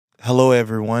Hello,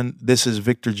 everyone. This is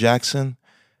Victor Jackson.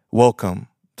 Welcome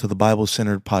to the Bible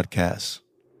Centered Podcast.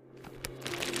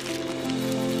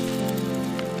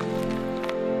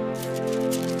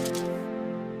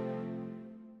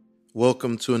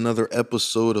 Welcome to another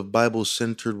episode of Bible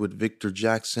Centered with Victor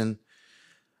Jackson.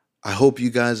 I hope you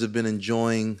guys have been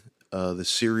enjoying the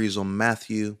series on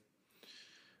Matthew.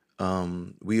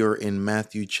 We are in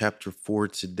Matthew chapter 4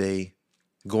 today,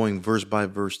 going verse by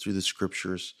verse through the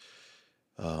scriptures.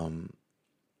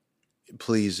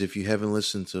 Please, if you haven't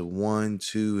listened to 1,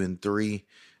 2, and 3,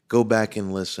 go back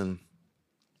and listen.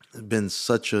 It's been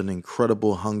such an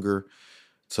incredible hunger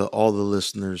to all the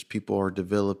listeners. People are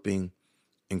developing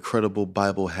incredible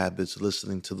Bible habits,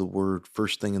 listening to the word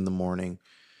first thing in the morning,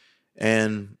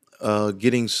 and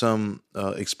getting some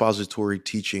expository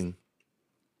teaching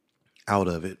out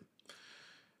of it.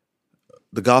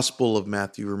 The Gospel of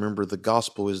Matthew, remember, the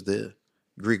gospel is the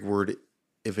Greek word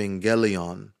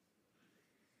evangelion,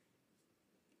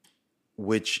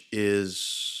 which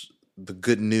is the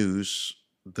good news,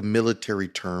 the military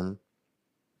term,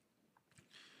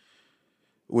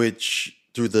 which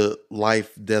through the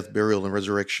life, death, burial, and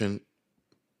resurrection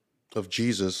of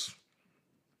Jesus,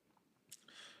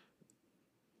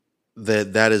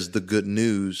 that is the good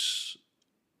news,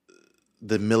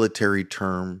 the military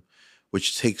term,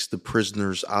 which takes the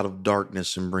prisoners out of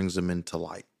darkness and brings them into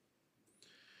light.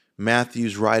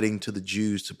 Matthew's writing to the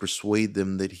Jews to persuade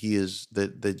them that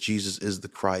that Jesus is the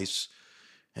Christ,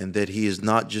 and that he is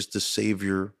not just the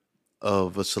savior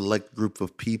of a select group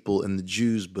of people in the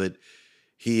Jews, but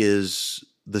he is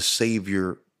the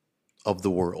savior of the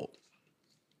world.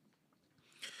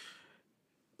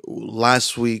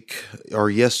 Last week,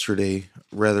 or yesterday,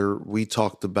 rather, we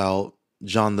talked about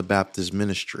John the Baptist's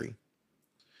ministry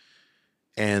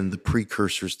and the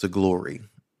precursors to glory.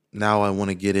 Now I want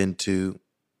to get into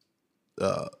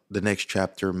the next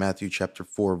chapter, Matthew chapter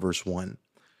 4, verse 1,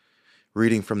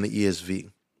 reading from the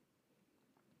ESV.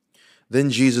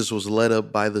 Then Jesus was led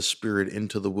up by the Spirit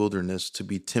into the wilderness to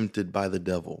be tempted by the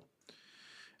devil.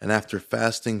 And after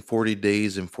fasting 40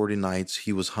 days and 40 nights,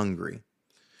 he was hungry.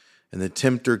 And the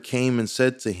tempter came and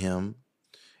said to him,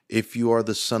 "If you are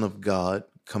the Son of God,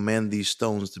 command these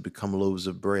stones to become loaves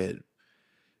of bread."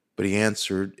 But he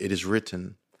answered, "It is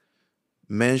written,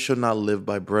 man shall not live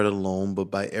by bread alone,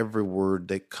 but by every word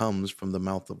that comes from the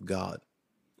mouth of God."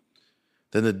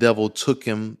 Then the devil took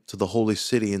him to the holy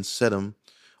city and set him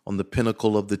on the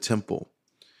pinnacle of the temple.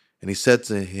 And he said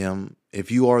to him, "If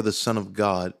you are the Son of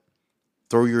God,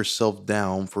 throw yourself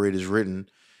down, for it is written,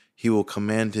 he will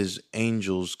command his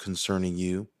angels concerning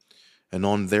you, and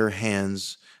on their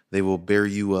hands they will bear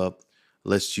you up,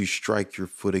 lest you strike your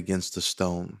foot against a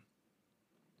stone."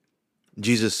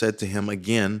 Jesus said to him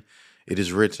again, "It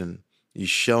is written, you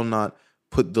shall not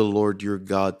put the Lord your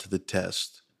God to the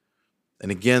test."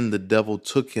 And again the devil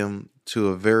took him to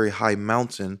a very high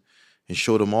mountain and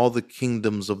showed him all the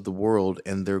kingdoms of the world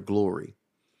and their glory.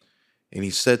 And he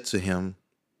said to him,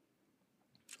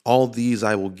 "All these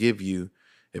I will give you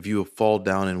if you will fall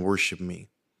down and worship me."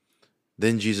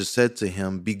 Then Jesus said to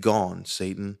him, "Begone,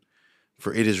 Satan,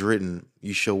 for it is written,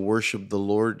 you shall worship the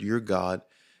Lord your God,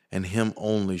 and him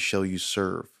only shall you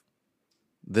serve."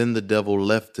 Then the devil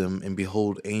left him, and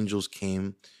behold, angels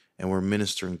came and were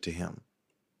ministering to him.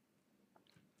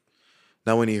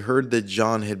 Now when he heard that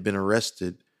John had been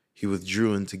arrested, he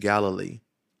withdrew into Galilee.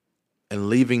 And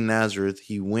leaving Nazareth,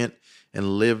 he went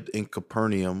and lived in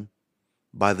Capernaum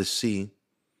by the sea,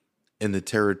 in the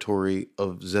territory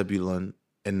of Zebulun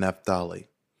and Naphtali,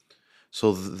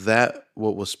 so that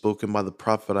what was spoken by the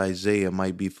prophet Isaiah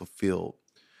might be fulfilled.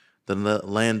 The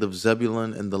land of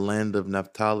Zebulun and the land of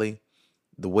Naphtali,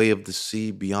 the way of the sea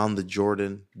beyond the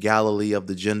Jordan, Galilee of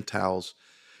the Gentiles,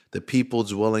 the people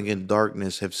dwelling in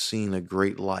darkness have seen a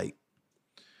great light.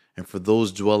 And for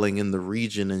those dwelling in the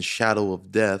region and shadow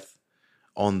of death,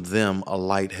 on them a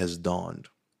light has dawned.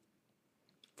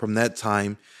 From that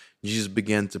time, Jesus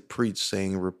began to preach,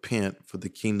 saying, "Repent, for the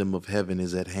kingdom of heaven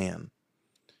is at hand."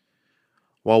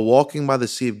 While walking by the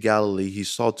Sea of Galilee, he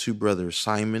saw two brothers,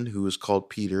 Simon, who was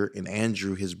called Peter, and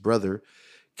Andrew, his brother,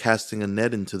 casting a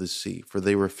net into the sea, for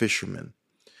they were fishermen.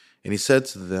 And he said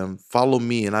to them, "Follow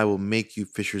me, and I will make you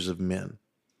fishers of men."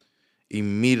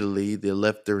 Immediately they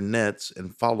left their nets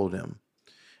and followed him.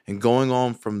 And going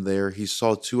on from there, he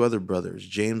saw two other brothers,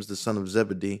 James the son of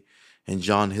Zebedee, and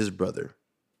John his brother,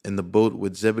 in the boat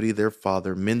with Zebedee their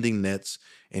father, mending nets,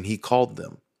 and he called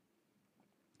them.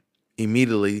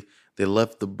 Immediately they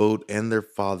left the boat and their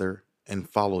father and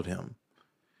followed him.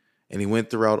 And he went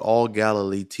throughout all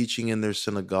Galilee, teaching in their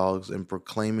synagogues and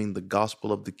proclaiming the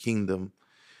gospel of the kingdom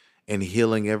and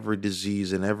healing every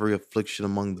disease and every affliction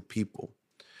among the people.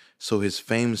 So his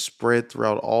fame spread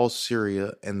throughout all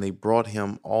Syria, and they brought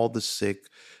him all the sick,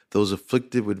 those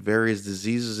afflicted with various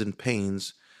diseases and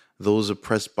pains, those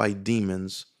oppressed by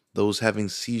demons, those having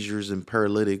seizures and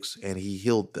paralytics, and he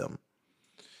healed them.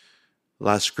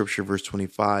 Last scripture, verse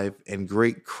 25, and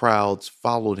great crowds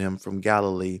followed him from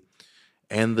Galilee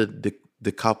and the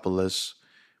Decapolis,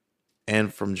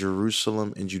 and from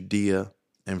Jerusalem and Judea,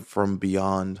 and from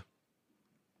beyond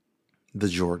the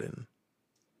Jordan.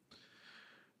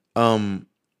 I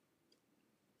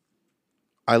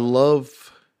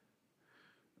love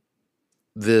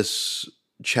this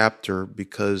chapter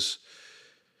because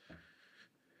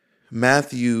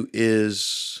Matthew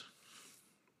is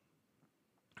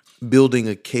building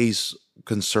a case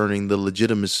concerning the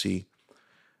legitimacy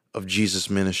of Jesus'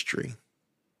 ministry.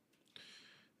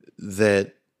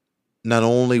 That not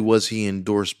only was he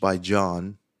endorsed by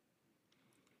John,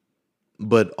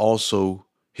 but also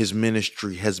his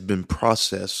ministry has been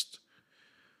processed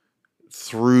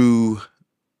through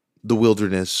the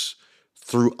wilderness,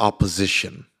 through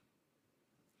opposition.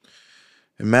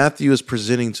 And Matthew is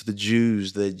presenting to the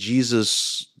Jews that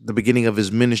Jesus, the beginning of his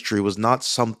ministry, was not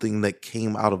something that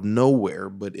came out of nowhere,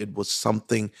 but it was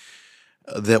something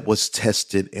that was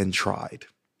tested and tried.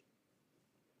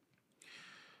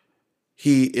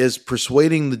 He is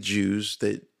persuading the Jews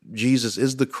that Jesus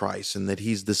is the Christ and that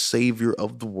he's the Savior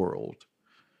of the world.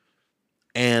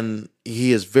 And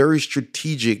he is very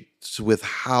strategic with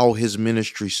how his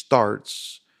ministry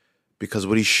starts, because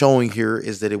what he's showing here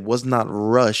is that it was not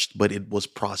rushed, but it was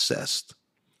processed.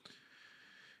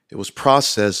 It was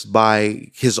processed by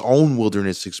his own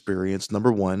wilderness experience,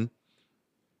 number one.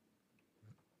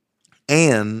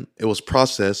 And it was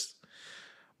processed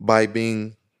by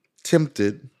being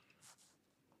tempted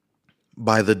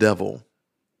by the devil.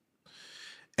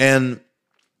 And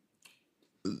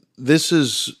this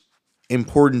is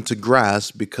important to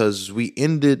grasp because we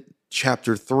ended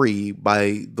chapter 3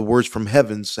 by the words from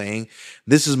heaven saying,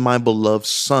 "This is my beloved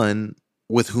Son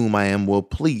with whom I am well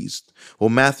pleased." Well,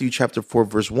 Matthew chapter 4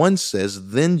 verse 1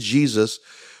 says, "Then Jesus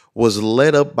was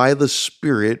led up by the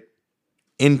Spirit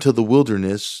into the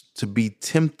wilderness to be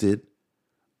tempted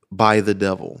by the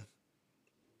devil."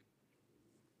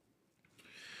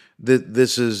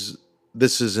 This is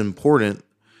important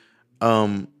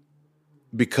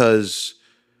because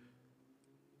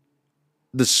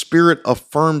the Spirit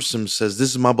affirms him, says, "This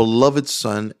is my beloved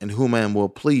Son in whom I am well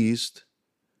pleased."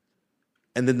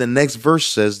 And then the next verse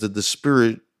says that the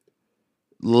Spirit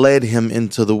led him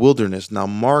into the wilderness. Now,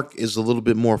 Mark is a little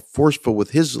bit more forceful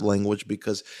with his language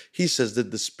because he says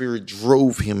that the Spirit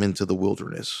drove him into the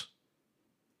wilderness.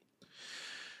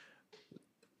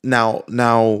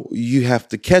 Now you have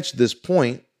to catch this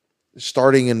point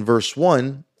starting in verse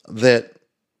 1 that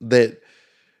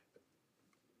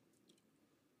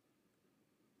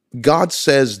God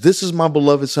says, "This is my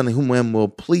beloved Son in whom I am well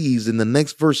pleased." And the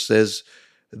next verse says,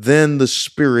 "Then the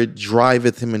Spirit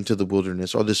driveth him into the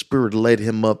wilderness," or the Spirit led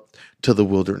him up to the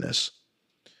wilderness.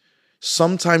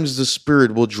 Sometimes the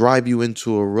Spirit will drive you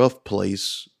into a rough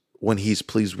place when he's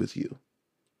pleased with you.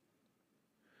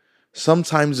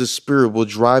 Sometimes the Spirit will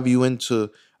drive you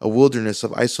into a wilderness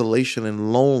of isolation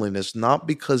and loneliness, not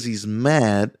because he's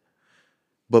mad,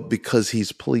 but because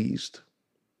he's pleased.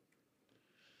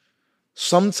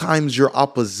 Sometimes your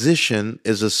opposition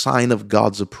is a sign of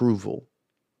God's approval.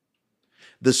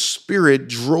 The Spirit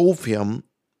drove him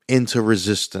into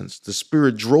resistance. The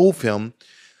Spirit drove him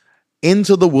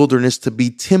into the wilderness to be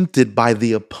tempted by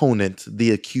the opponent,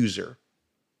 the accuser.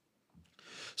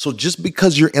 So just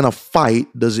because you're in a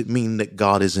fight doesn't mean that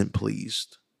God isn't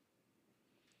pleased.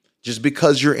 Just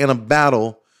because you're in a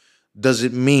battle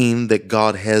doesn't mean that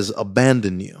God has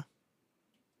abandoned you.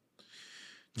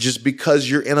 Just because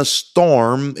you're in a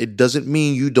storm, it doesn't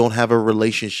mean you don't have a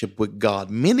relationship with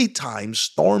God. Many times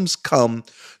storms come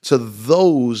to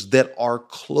those that are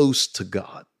close to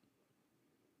God.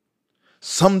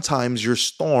 Sometimes your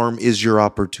storm is your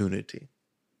opportunity.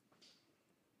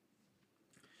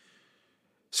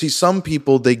 See, some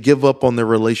people, they give up on their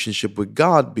relationship with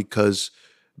God because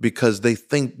they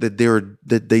think that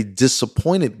they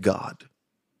disappointed God.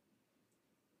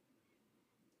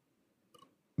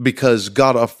 Because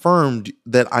God affirmed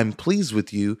that I'm pleased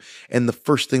with you, and the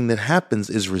first thing that happens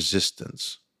is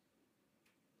resistance.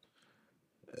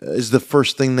 Is the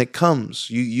first thing that comes.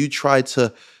 You try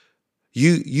to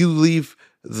you leave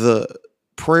the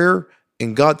prayer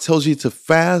and God tells you to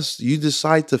fast, you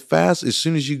decide to fast. As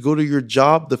soon as you go to your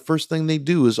job, the first thing they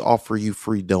do is offer you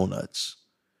free donuts.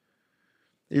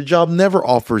 Your job never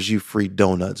offers you free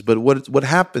donuts, but what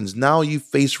happens? Now you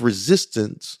face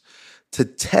resistance to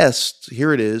test,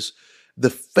 here it is, the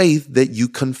faith that you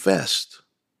confessed.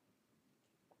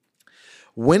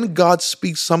 When God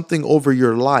speaks something over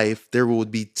your life, there will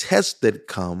be tests that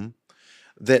come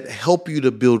that help you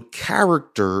to build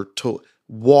character to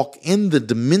walk in the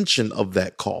dimension of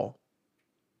that call.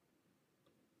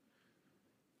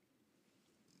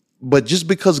 But just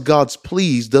because God's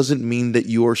pleased doesn't mean that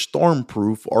you are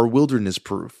storm-proof or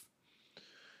wilderness-proof.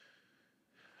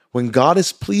 When God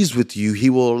is pleased with you, he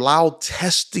will allow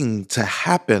testing to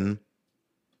happen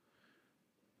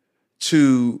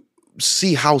to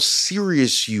see how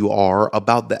serious you are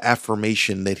about the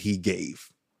affirmation that he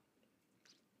gave.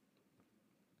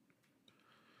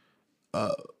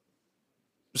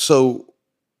 So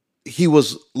he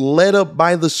was led up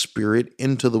by the Spirit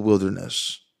into the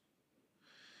wilderness.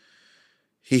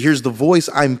 He hears the voice,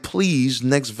 I'm pleased.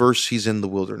 Next verse, he's in the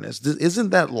wilderness. Isn't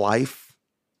that life?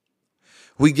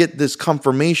 We get this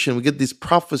confirmation, we get these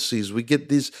prophecies, we get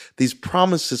these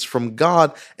promises from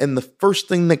God, and the first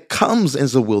thing that comes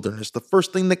is a wilderness. The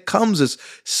first thing that comes is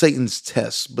Satan's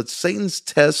test. But Satan's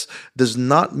test does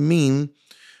not mean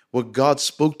what God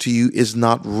spoke to you is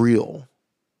not real.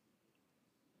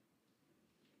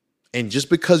 And just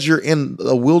because you're in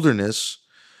a wilderness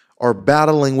or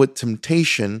battling with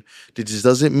temptation, it just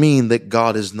doesn't mean that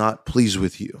God is not pleased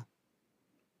with you.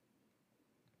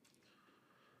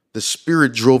 The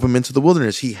Spirit drove him into the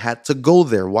wilderness. He had to go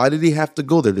there. Why did he have to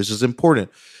go there? This is important.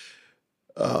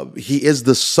 He is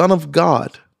the Son of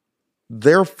God.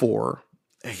 Therefore,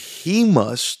 he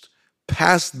must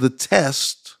pass the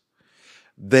test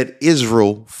that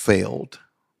Israel failed.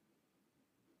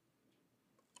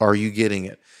 Are you getting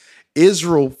it?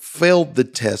 Israel failed the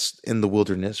test in the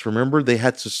wilderness. Remember, they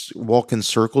had to walk in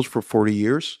circles for 40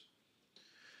 years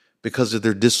because of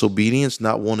their disobedience,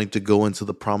 not wanting to go into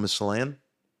the promised land.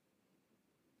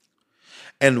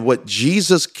 And what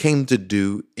Jesus came to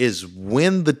do is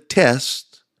win the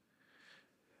test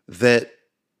that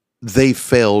they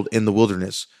failed in the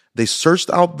wilderness. They searched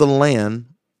out the land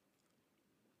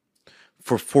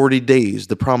for 40 days,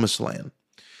 the promised land.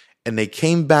 And they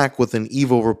came back with an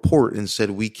evil report and said,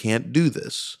 we can't do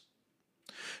this.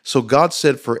 So God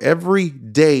said, for every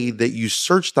day that you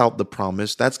searched out the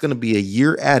promise, that's going to be a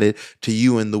year added to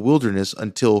you in the wilderness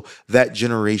until that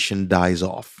generation dies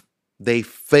off. They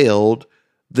failed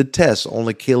the test.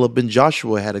 Only Caleb and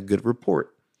Joshua had a good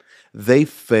report. They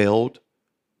failed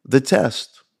the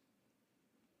test.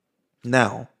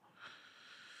 Now,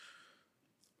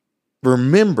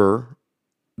 remember,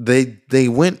 they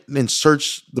went and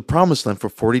searched the promised land for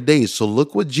 40 days. So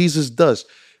look what Jesus does.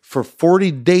 For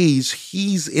 40 days,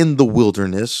 he's in the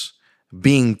wilderness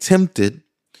being tempted,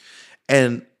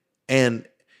 and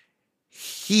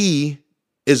he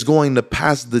is going to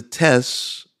pass the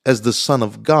test as the Son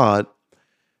of God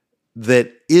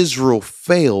that Israel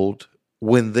failed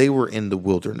when they were in the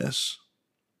wilderness.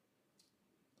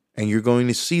 And you're going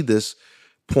to see this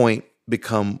point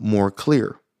become more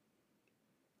clear.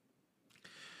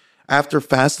 After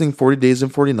fasting 40 days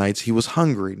and 40 nights, he was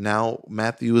hungry. Now,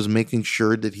 Matthew is making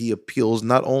sure that he appeals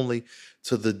not only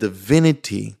to the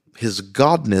divinity, his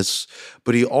godness,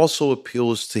 but he also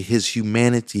appeals to his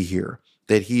humanity here,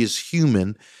 that he is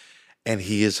human and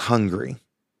he is hungry.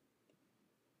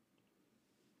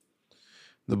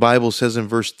 The Bible says in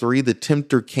verse 3, the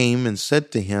tempter came and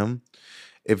said to him,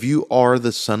 if you are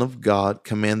the Son of God,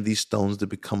 command these stones to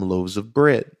become loaves of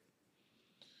bread.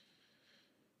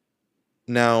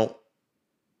 Now,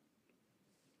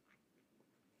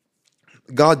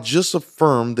 God just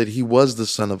affirmed that he was the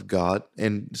Son of God,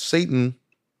 and Satan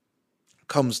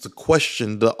comes to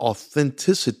question the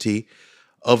authenticity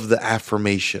of the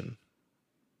affirmation.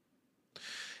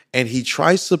 And he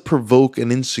tries to provoke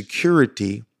an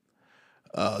insecurity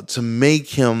to make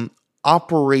him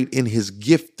operate in his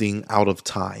gifting out of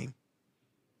time.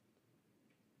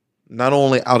 Not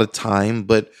only out of time,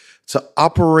 but to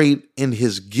operate in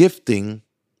his gifting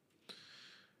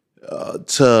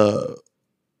to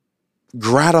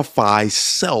gratify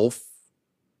self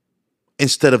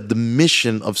instead of the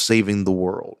mission of saving the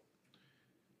world.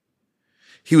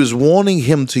 He was wanting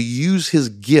him to use his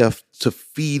gift to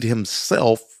feed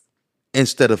himself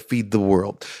instead of feed the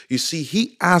world. You see,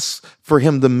 he asked for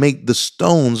him to make the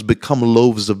stones become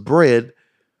loaves of bread,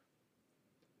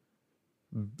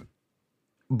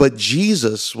 but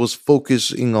Jesus was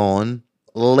focusing on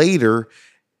later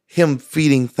him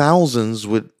feeding thousands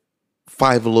with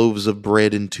 5 loaves of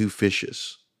bread and 2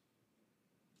 fishes.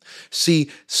 See,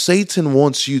 Satan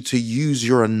wants you to use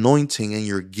your anointing and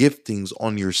your giftings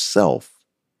on yourself.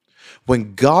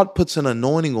 When God puts an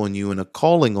anointing on you and a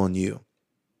calling on you,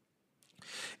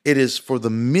 it is for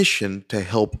the mission to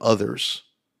help others.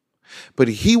 But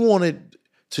he wanted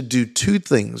to do 2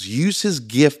 things: use his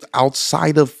gift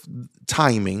outside of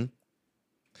timing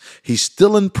He's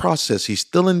still in process. He's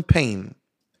still in pain.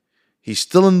 He's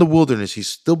still in the wilderness. He's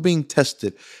still being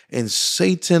tested. And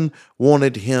Satan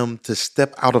wanted him to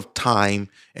step out of time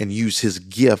and use his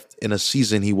gift in a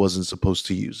season he wasn't supposed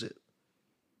to use it.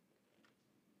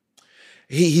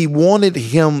 He wanted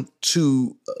him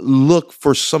to look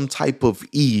for some type of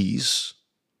ease.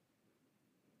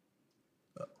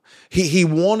 He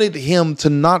wanted him to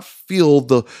not feel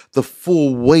the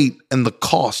full weight and the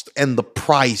cost and the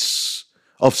price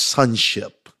of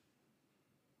sonship.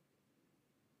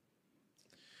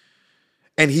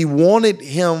 And he wanted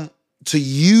him to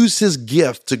use his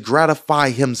gift to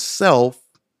gratify himself.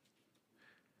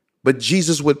 But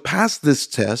Jesus would pass this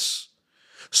test.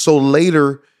 So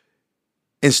later,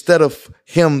 instead of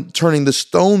him turning the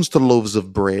stones to loaves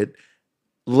of bread,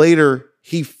 later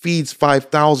he feeds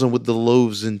 5,000 with the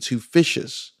loaves and 2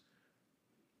 fishes.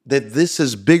 That this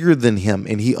is bigger than him,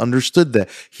 and he understood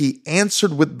that. He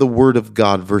answered with the word of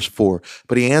God, verse 4.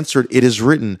 But he answered, "It is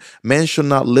written, man shall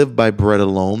not live by bread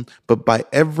alone, but by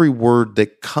every word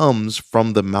that comes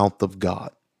from the mouth of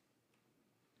God."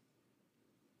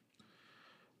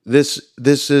 This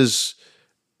is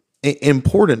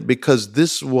important because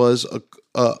this was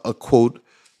a quote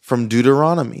from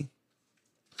Deuteronomy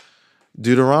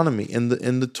in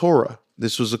the Torah.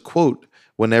 This was a quote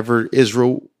whenever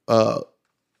Israel,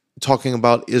 talking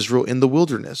about Israel in the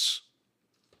wilderness.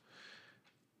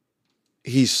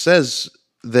 He says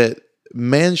that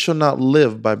man shall not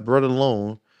live by bread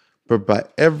alone, but by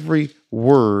every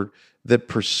word that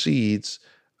proceeds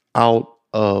out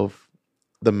of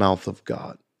the mouth of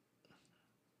God.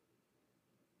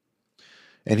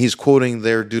 And he's quoting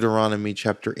there Deuteronomy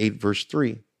chapter 8, verse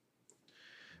 3.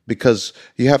 Because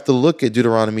you have to look at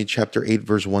Deuteronomy chapter 8,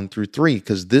 verse 1 through 3,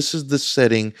 because this is the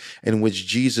setting in which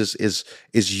Jesus is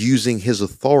using his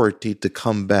authority to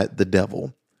combat the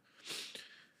devil.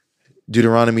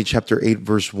 Deuteronomy chapter 8,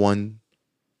 verse 1,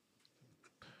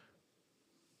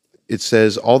 it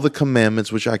says, "All the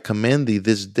commandments which I command thee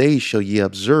this day shall ye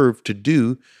observe to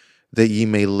do, that ye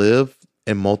may live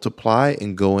and multiply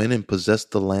and go in and possess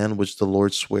the land which the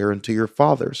Lord sware unto your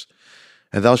fathers.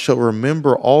 And thou shalt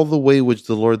remember all the way which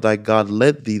the Lord thy God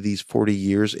led thee these 40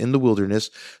 years in the wilderness,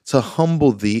 to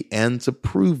humble thee and to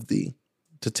prove thee,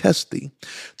 to test thee,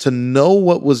 to know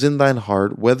what was in thine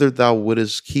heart, whether thou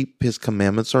wouldest keep his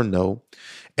commandments or no.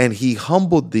 And he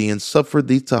humbled thee and suffered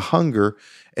thee to hunger,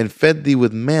 and fed thee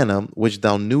with manna, which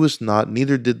thou knewest not,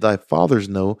 neither did thy fathers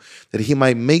know, that he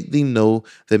might make thee know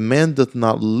that man doth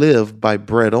not live by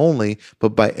bread only, but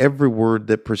by every word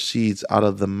that proceeds out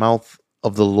of the mouth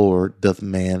of the Lord doth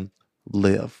man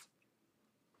live."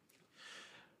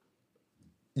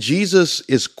 Jesus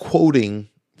is quoting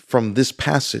from this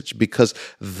passage because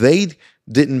they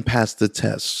didn't pass the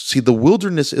test. See, the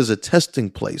wilderness is a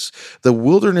testing place. The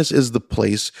wilderness is the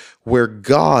place where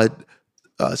God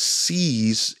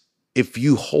sees if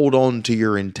you hold on to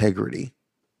your integrity.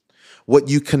 What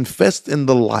you confessed in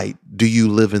the light, do you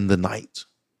live in the night?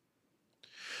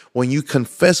 When you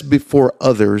confess before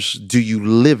others, do you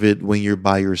live it when you're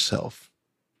by yourself?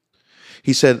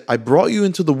 He said, "I brought you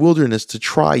into the wilderness to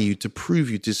try you, to prove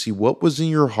you, to see what was in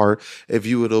your heart, if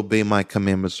you would obey my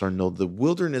commandments or no." The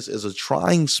wilderness is a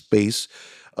trying space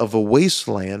of a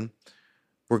wasteland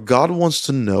where God wants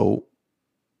to know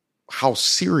how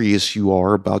serious you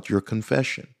are about your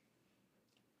confession.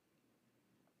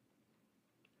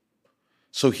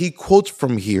 So he quotes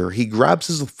from here. He grabs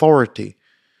his authority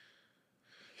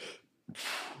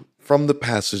from the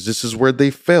passage. This is where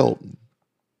they failed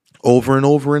over and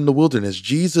over in the wilderness.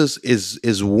 Jesus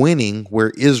is winning where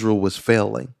Israel was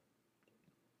failing.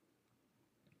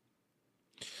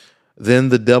 Then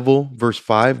the devil, verse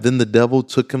 5, then the devil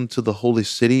took him to the holy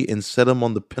city and set him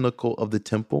on the pinnacle of the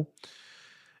temple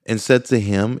and said to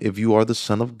him, "If you are the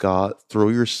Son of God, throw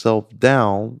yourself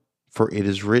down, for it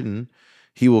is written,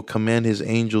 he will command his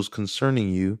angels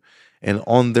concerning you, and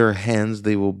on their hands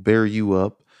they will bear you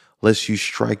up, lest you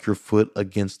strike your foot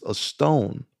against a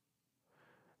stone."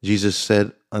 Jesus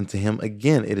said unto him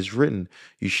again, "It is written,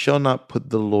 you shall not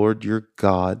put the Lord your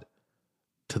God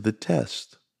to the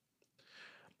test."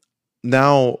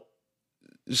 Now,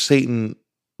 Satan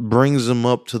brings him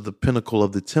up to the pinnacle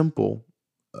of the temple.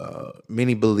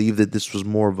 Many believe that this was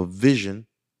more of a vision.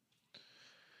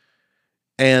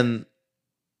 And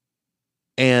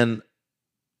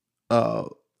a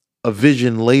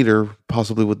vision later,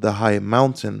 possibly with the high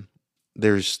mountain.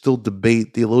 There's still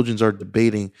debate. Theologians are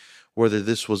debating whether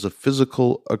this was a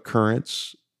physical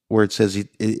occurrence, where it says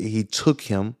he took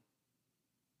him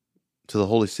to the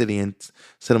holy city and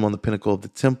set him on the pinnacle of the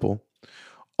temple,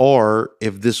 or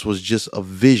if this was just a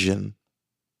vision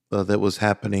that was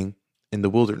happening in the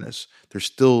wilderness. There's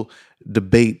still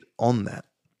debate on that.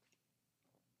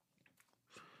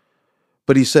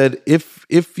 But he said,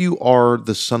 if you are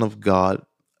the Son of God,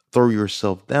 throw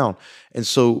yourself down. And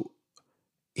so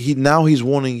he's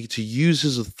wanting to use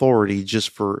his authority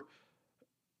just for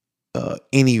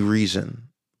any reason,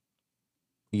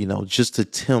 just to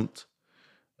tempt,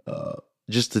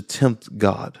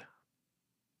 God,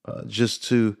 just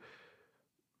to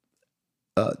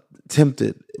tempt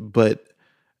it. But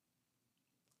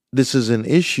this is an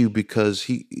issue because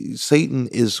Satan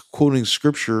is quoting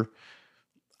scripture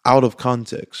out of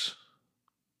context.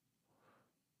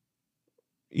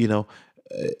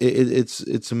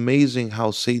 It's amazing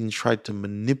how Satan tried to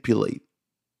manipulate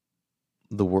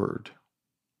the word.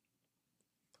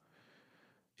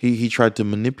 He tried to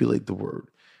manipulate the word.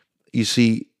 You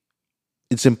see,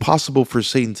 it's impossible for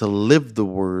Satan to live the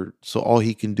word, so all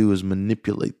he can do is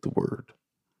manipulate the word.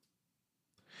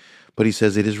 But he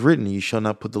says, it is written, you shall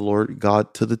not put the Lord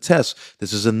God to the test.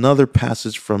 This is another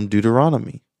passage from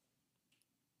Deuteronomy.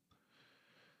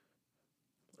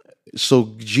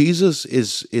 So Jesus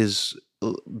is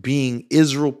being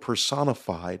Israel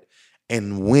personified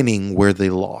and winning where they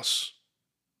lost.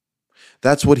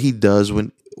 That's what he does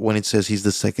when it says he's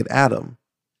the second Adam.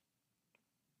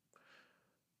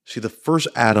 See, the first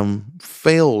Adam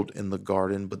failed in the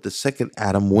garden, but the second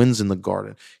Adam wins in the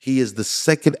garden. He is the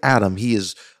second Adam. He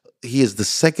is the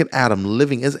second Adam,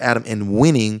 living as Adam and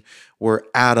winning where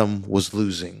Adam was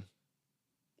losing.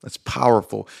 That's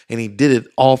powerful. And he did it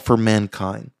all for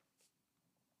mankind.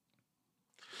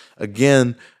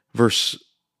 Again, verse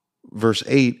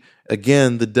 8,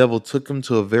 again, the devil took him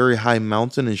to a very high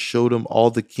mountain and showed him all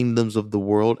the kingdoms of the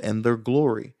world and their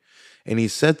glory. And he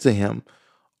said to him,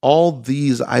 all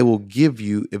these I will give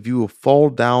you if you will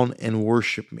fall down and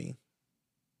worship me.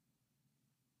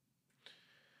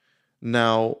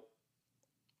 Now,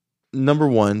 number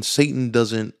one, Satan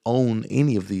doesn't own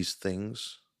any of these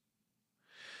things.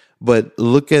 But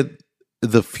look at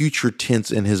the future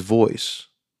tense in his voice.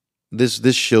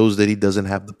 This shows that he doesn't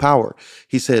have the power.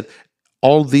 He said,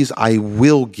 all these I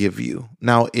will give you.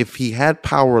 Now, if he had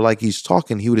power like he's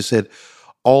talking, he would have said,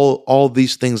 all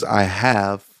these things I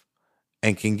have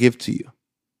and can give to you.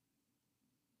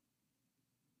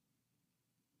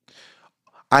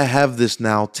 I have this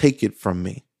now, take it from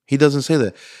me. He doesn't say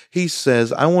that. He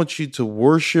says, I want you to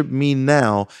worship me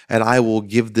now and I will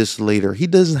give this later. He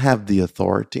doesn't have the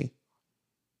authority.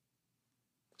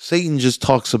 Satan just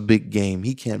talks a big game.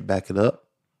 He can't back it up.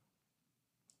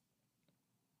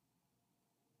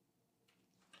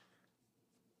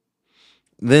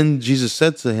 Then Jesus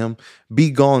said to him,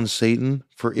 be gone, Satan,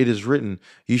 for it is written,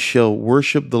 you shall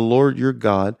worship the Lord your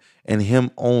God, and him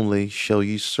only shall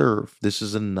you serve. This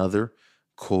is another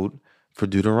quote for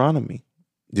Deuteronomy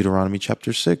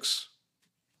chapter 6.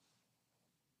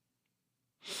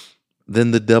 Then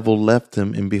the devil left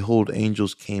him, and behold,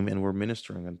 angels came and were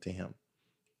ministering unto him.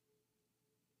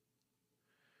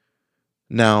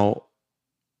 Now,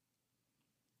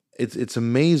 it's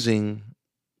amazing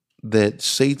that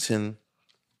Satan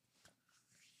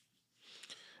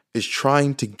is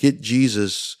trying to get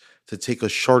Jesus to take a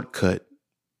shortcut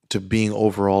to being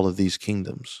over all of these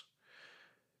kingdoms.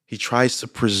 He tries to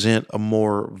present a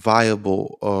more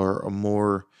viable or a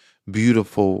more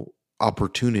beautiful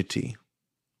opportunity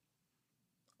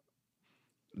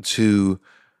to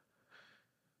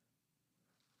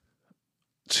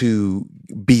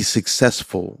be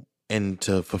successful and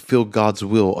to fulfill God's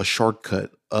will, a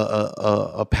shortcut,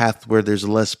 a path where there's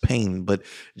less pain. But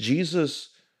Jesus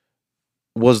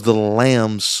was the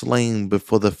lamb slain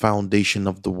before the foundation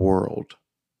of the world.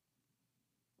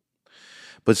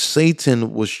 But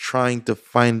Satan was trying to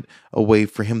find a way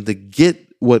for him to get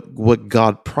what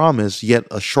God promised, yet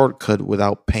a shortcut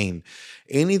without pain.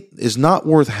 It's not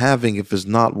worth having if it's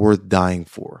not worth dying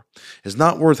for. It's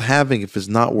not worth having if it's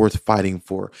not worth fighting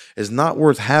for. It's not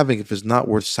worth having if it's not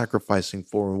worth sacrificing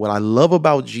for. And what I love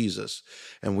about Jesus,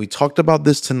 and we talked about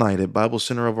this tonight at Bible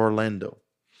Center of Orlando,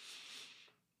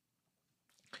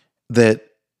 that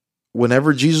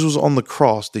whenever Jesus was on the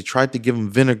cross, they tried to give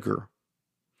him vinegar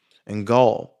and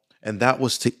gall, and that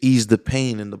was to ease the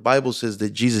pain. And the Bible says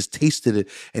that Jesus tasted it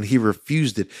and he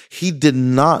refused it. He did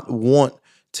not want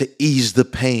to ease the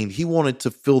pain. He wanted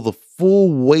to feel the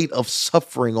full weight of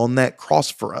suffering on that cross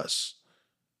for us.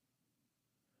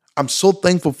 I'm so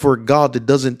thankful for a God that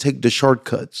doesn't take the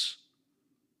shortcuts.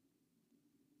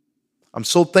 I'm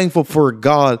so thankful for a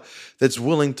God that's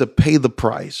willing to pay the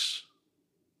price.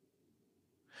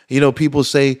 People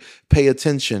say, pay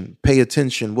attention, pay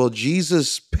attention. Well,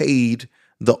 Jesus paid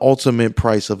the ultimate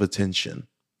price of attention.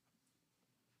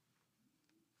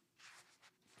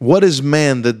 What is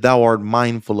man that thou art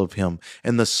mindful of him,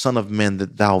 and the Son of Man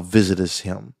that thou visitest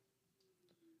him?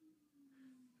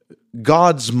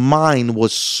 God's mind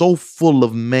was so full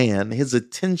of man, his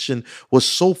attention was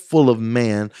so full of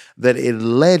man that it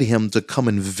led him to come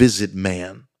and visit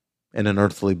man in an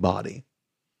earthly body.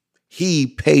 He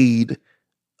paid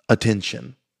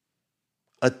attention.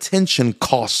 Attention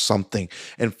costs something.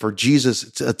 And for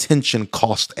Jesus, attention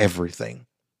cost everything.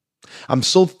 I'm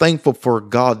so thankful for a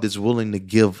God that's willing to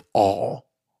give all.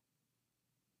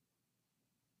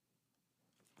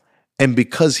 And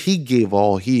because he gave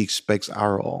all, he expects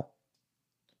our all.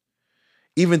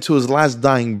 Even to his last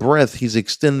dying breath, he's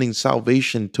extending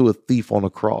salvation to a thief on a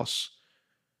cross.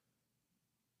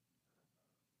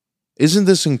 Isn't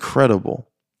this incredible?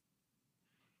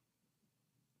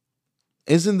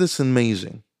 Isn't this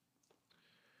amazing?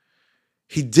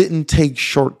 He didn't take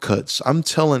shortcuts. I'm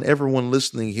telling everyone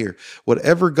listening here,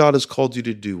 whatever God has called you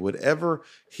to do, whatever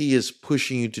he is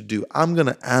pushing you to do, I'm going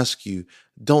to ask you,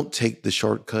 don't take the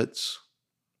shortcuts.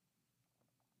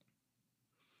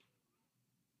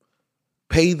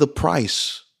 Pay the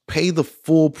price. Pay the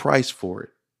full price for it.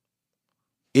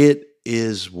 It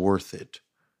is worth it.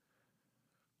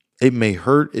 It may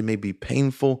hurt. It may be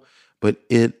painful, but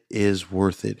it is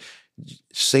worth it.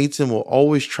 Satan will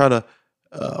always try to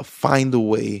find a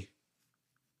way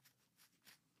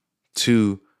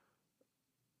to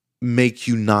make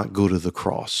you not go to the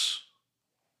cross.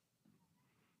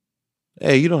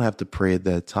 Hey, you don't have to pray at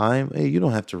that time. Hey, you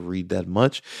don't have to read that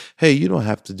much. Hey, you don't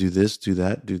have to do this, do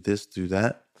that, do this, do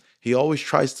that. He always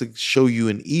tries to show you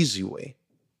an easy way.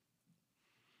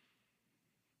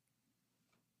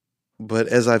 But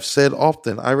as I've said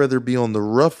often, I'd rather be on the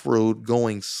rough road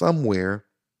going somewhere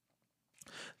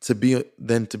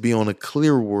than to be on a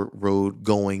clear road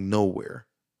going nowhere.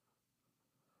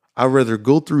 I'd rather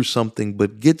go through something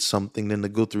but get something than to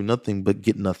go through nothing but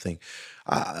get nothing.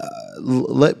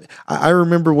 I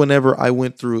remember whenever I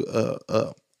went through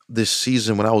this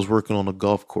season when I was working on a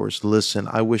golf course. Listen,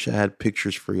 I wish I had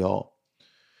pictures for y'all.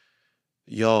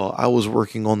 Y'all, I was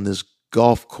working on this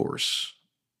golf course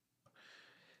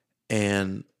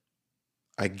and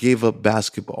I gave up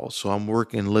basketball. So I'm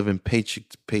working, living paycheck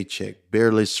to paycheck,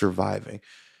 barely surviving,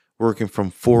 working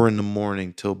from 4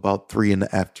 a.m. till about 3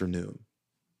 p.m.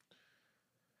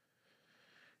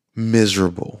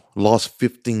 Miserable. Lost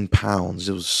 15 pounds.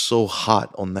 It was so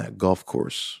hot on that golf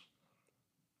course.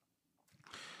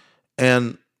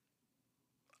 And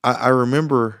I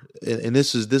remember, and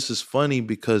this is funny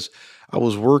because I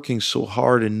was working so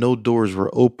hard and no doors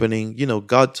were opening. You know,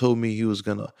 God told me he was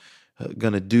gonna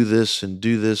do this and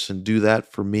do this and do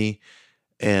that for me.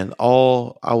 And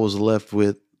all I was left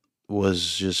with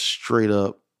was just straight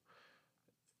up,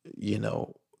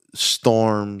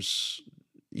 storms,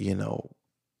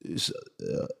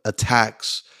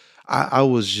 attacks. I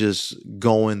was just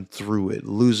going through it,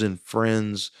 losing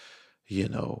friends, you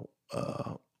know.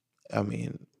 I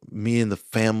mean, me and the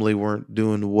family weren't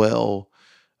doing well.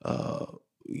 Uh,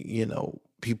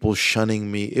 people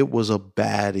shunning me. It was a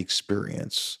bad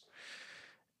experience.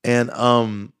 And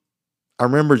I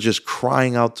remember just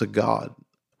crying out to God,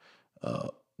 uh,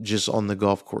 just on the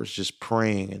golf course, just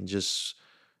praying and just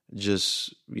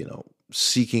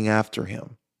seeking after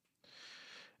him.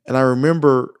 And I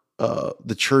remember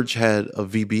the church had a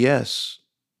VBS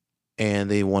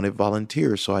and they wanted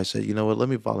volunteers. So I said, you know what, let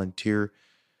me volunteer.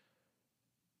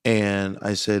 And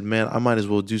I said, man, I might as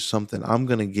well do something. I'm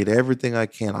going to get everything I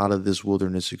can out of this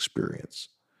wilderness experience.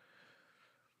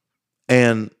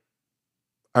 And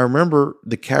I remember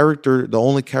the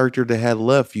only character they had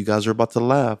left, you guys are about to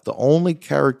laugh. The only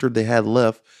character they had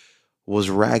left was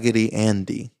Raggedy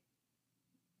Andy,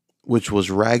 which was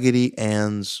Raggedy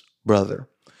Ann's brother.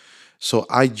 So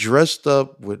I dressed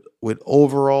up with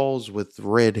overalls, with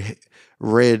red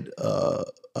hair,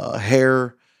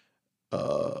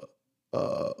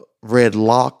 uh, red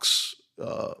locks,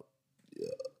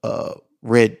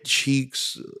 red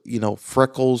cheeks,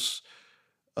 freckles,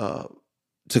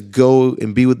 to go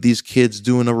and be with these kids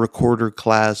doing a recorder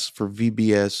class for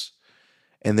VBS.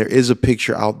 And there is a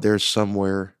picture out there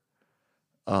somewhere.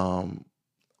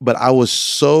 But I was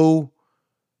so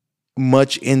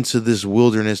much into this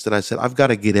wilderness that I said, I've got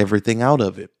to get everything out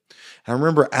of it. And I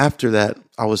remember after that,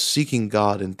 I was seeking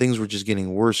God and things were just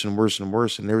getting worse and worse and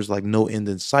worse. And there was like no end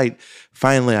in sight.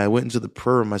 Finally, I went into the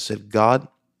prayer room. I said, God,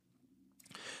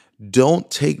 don't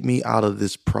take me out of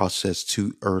this process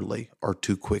too early or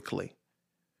too quickly.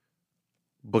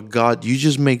 But God, you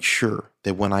just make sure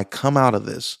that when I come out of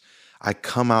this, I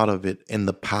come out of it in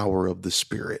the power of the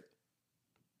Spirit.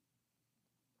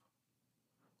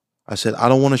 I said, I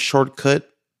don't want a shortcut,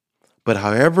 but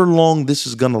however long this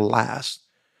is going to last,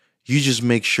 You just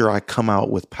make sure I come out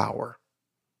with power.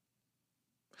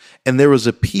 And there was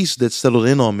a peace that settled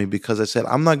in on me because I said,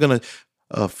 I'm not going to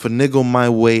finagle my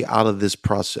way out of this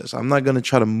process. I'm not going to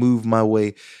try to move my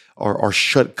way or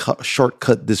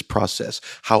shortcut this process.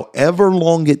 However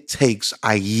long it takes,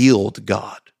 I yield,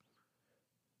 God.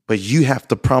 But you have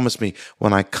to promise me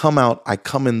when I come out, I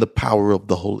come in the power of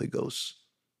the Holy Ghost.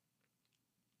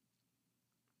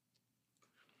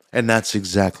 And that's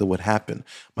exactly what happened.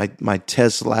 My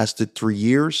test lasted 3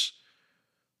 years.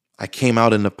 I came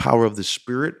out in the power of the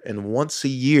Spirit. And once a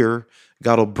year,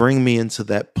 God will bring me into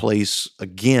that place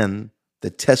again, the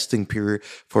testing period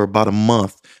for about a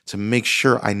month to make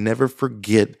sure I never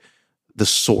forget the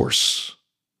source.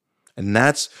 And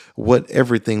that's what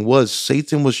everything was.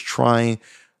 Satan was trying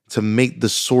to make the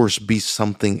source be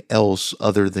something else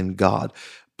other than God.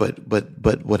 But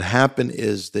what happened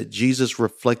is that Jesus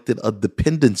reflected a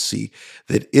dependency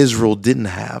that Israel didn't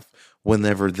have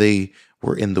whenever they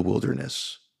were in the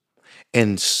wilderness.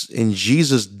 And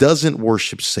Jesus doesn't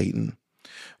worship Satan,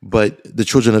 but the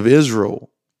children of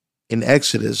Israel in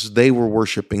Exodus, they were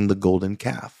worshiping the golden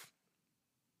calf.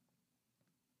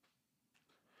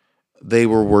 They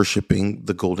were worshiping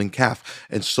the golden calf.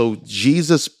 And so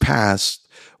Jesus passed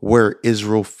where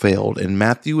Israel failed. And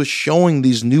Matthew is showing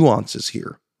these nuances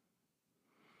here.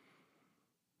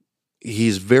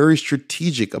 He's very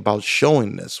strategic about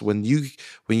showing this. When you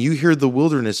hear the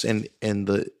wilderness and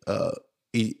the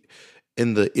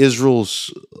in the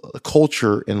Israel's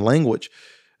culture and language,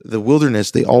 the wilderness,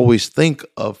 they always think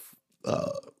of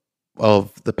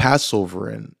the Passover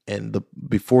and the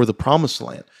before the Promised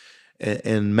Land.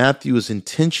 And Matthew is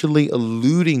intentionally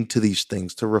alluding to these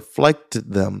things to reflect to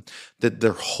them that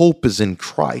their hope is in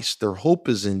Christ, their hope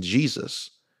is in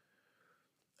Jesus.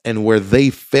 And where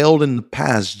they failed in the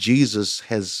past, Jesus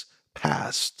has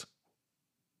passed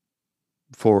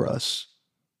for us.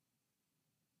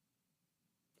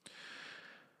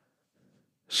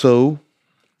 So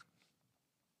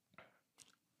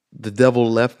the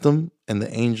devil left them, and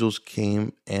the angels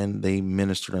came and they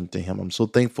ministered unto him. I'm so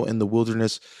thankful in the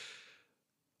wilderness.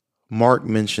 Mark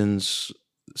mentions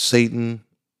Satan,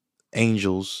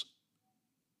 angels,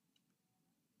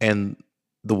 and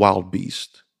the wild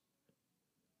beast.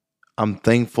 I'm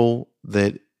thankful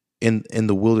that in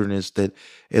the wilderness that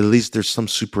at least there's some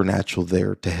supernatural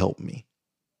there to help me.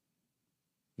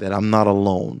 That I'm not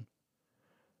alone,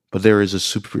 but there is a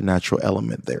supernatural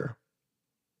element there.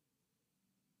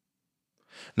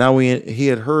 Now he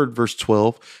had heard, verse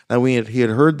 12, now he had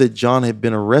heard that John had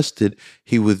been arrested.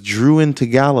 He withdrew into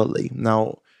Galilee.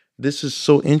 Now, this is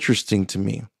so interesting to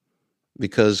me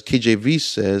because KJV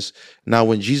says, now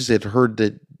when Jesus had heard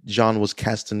that John was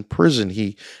cast in prison,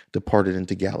 he departed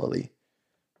into Galilee.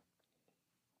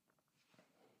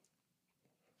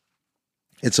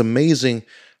 It's amazing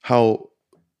how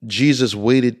Jesus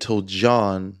waited till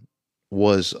John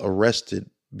was arrested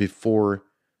before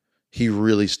he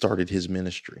really started his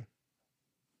ministry.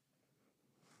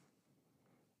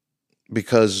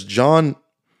 Because John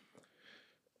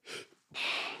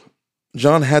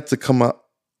had to come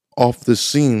off the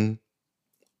scene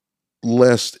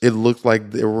lest it looked like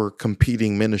there were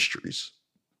competing ministries.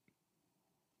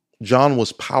 John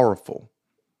was powerful.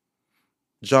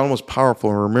 And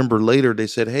remember later they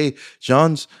said, hey,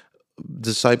 John's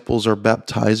disciples are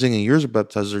baptizing and yours are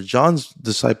baptized, or John's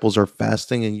disciples are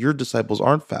fasting and your disciples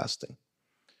aren't fasting.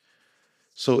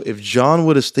 So if John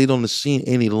would have stayed on the scene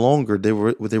any longer, there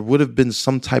would have been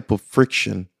some type of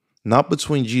friction, not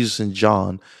between Jesus and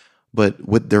John, but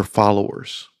with their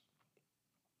followers.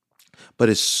 But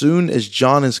as soon as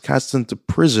John is cast into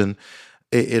prison,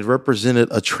 it represented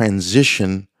a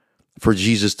transition for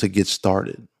Jesus to get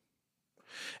started.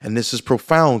 And this is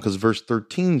profound because verse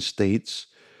 13 states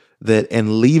that,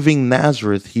 and leaving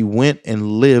Nazareth, he went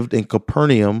and lived in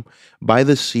Capernaum by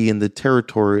the sea in the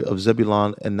territory of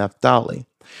Zebulun and Naphtali.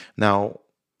 Now,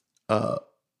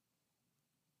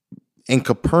 in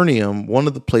Capernaum, one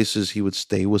of the places he would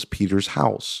stay was Peter's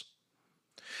house.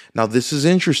 Now, this is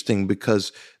interesting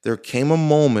because there came a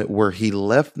moment where he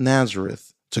left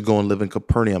Nazareth to go and live in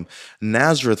Capernaum.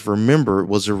 Nazareth, remember,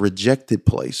 was a rejected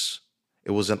place.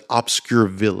 It was an obscure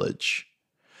village.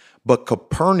 But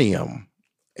Capernaum,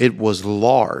 it was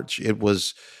large. It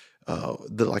was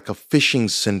like a fishing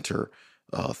center.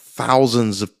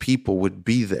 Thousands of people would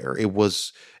be there. It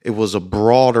was a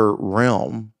broader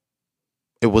realm.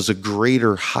 It was a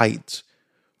greater height.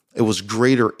 It was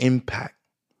greater impact.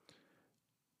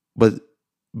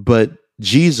 But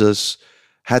Jesus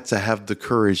had to have the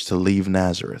courage to leave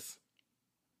Nazareth.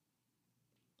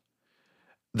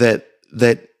 That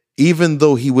even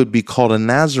though he would be called a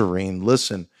Nazarene,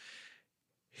 listen,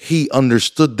 he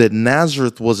understood that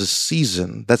Nazareth was a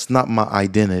season. That's not my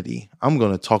identity. I'm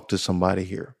going to talk to somebody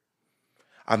here.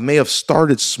 I may have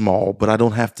started small, but I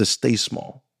don't have to stay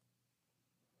small.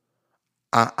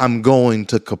 I'm going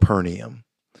to Capernaum.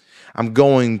 I'm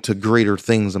going to greater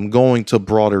things. I'm going to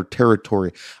broader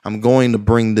territory. I'm going to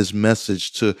bring this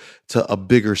message to a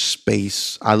bigger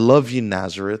space. I love you,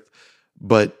 Nazareth,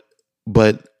 but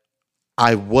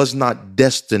I was not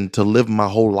destined to live my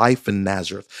whole life in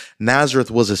Nazareth. Nazareth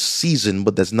was a season,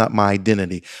 but that's not my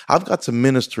identity. I've got to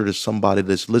minister to somebody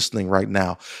that's listening right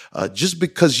now. Just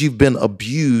because you've been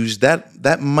abused,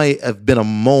 that might have been a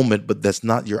moment, but that's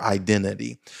not your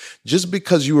identity. Just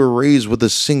because you were raised with a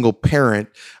single parent,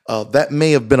 that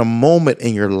may have been a moment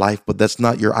in your life, but that's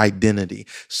not your identity.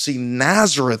 See,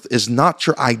 Nazareth is not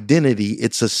your identity.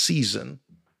 It's a season.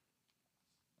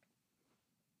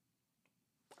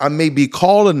 I may be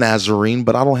called a Nazarene,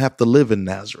 but I don't have to live in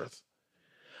Nazareth.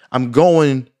 I'm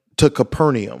going to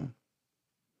Capernaum.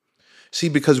 See,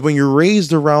 because when you're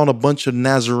raised around a bunch of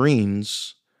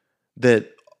Nazarenes that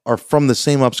are from the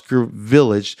same obscure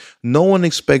village, no one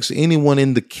expects anyone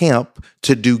in the camp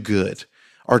to do good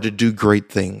or to do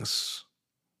great things.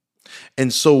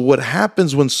 And so what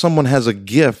happens when someone has a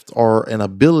gift or an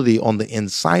ability on the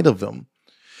inside of them,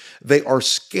 they are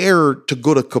scared to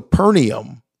go to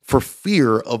Capernaum for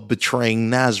fear of betraying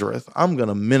Nazareth. I'm going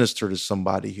to minister to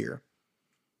somebody here.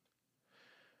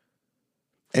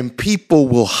 And people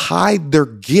will hide their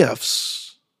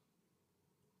gifts.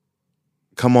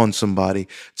 Come on, somebody,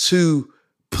 to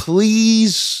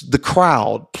please the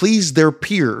crowd, please their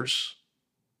peers,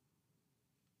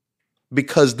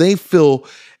 because they feel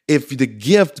if the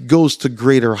gift goes to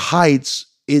greater heights,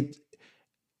 it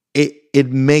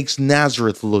makes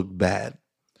Nazareth look bad.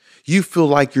 You feel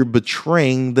like you're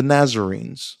betraying the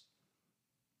Nazarenes.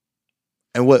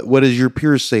 And what does your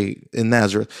peers say in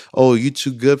Nazareth? Oh, you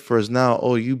too good for us now.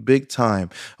 Oh, you big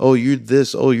time. Oh, you're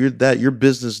this. Oh, you're that. Your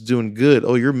business doing good.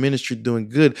 Oh, your ministry doing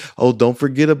good. Oh, don't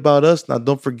forget about us now.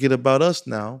 Don't forget about us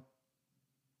now.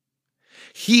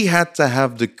 He had to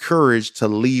have the courage to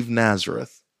leave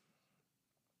Nazareth.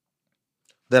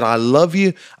 That I love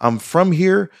you. I'm from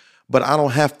here, but I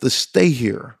don't have to stay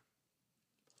here.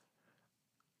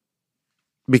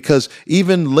 Because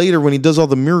even later when he does all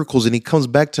the miracles and he comes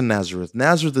back to Nazareth,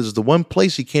 Nazareth is the one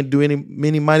place he can't do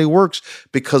many mighty works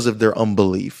because of their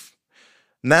unbelief.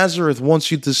 Nazareth wants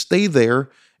you to stay there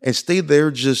and stay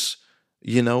there just,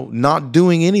 not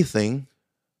doing anything,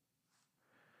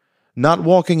 not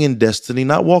walking in destiny,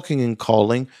 not walking in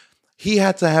calling. He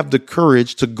had to have the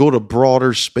courage to go to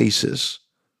broader spaces,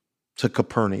 to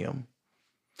Capernaum.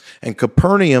 And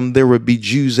Capernaum, there would be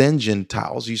Jews and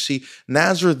Gentiles. You see,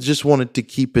 Nazareth just wanted to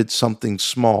keep it something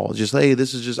small. Just, hey,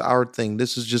 this is just our thing.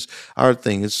 This is just our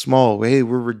thing. It's small. Hey,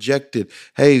 we're rejected.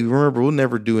 Hey, remember, we'll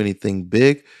never do anything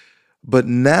big.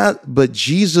 But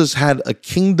Jesus had a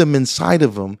kingdom inside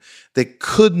of him that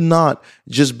could not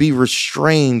just be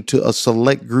restrained to a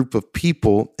select group of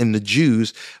people and the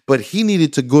Jews, but he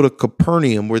needed to go to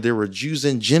Capernaum where there were Jews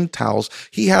and Gentiles.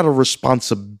 He had a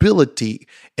responsibility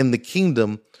in the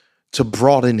kingdom to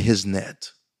broaden his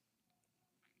net.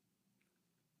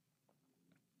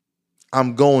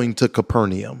 I'm going to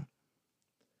Capernaum.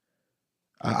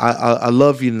 I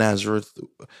love you, Nazareth,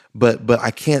 but I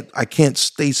can't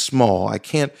stay small. I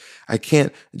can't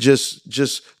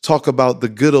just talk about the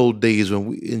good old days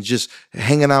and just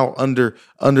hanging out under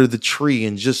the tree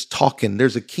and just talking.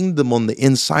 There's a kingdom on the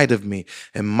inside of me,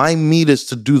 and my meat is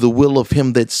to do the will of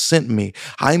him that sent me.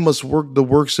 I must work the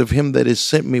works of him that has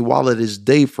sent me while it is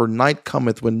day, for night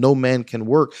cometh when no man can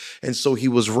work. And so he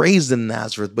was raised in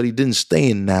Nazareth, but he didn't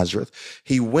stay in Nazareth.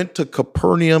 He went to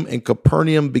Capernaum, and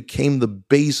Capernaum became the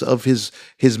base of his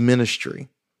ministry.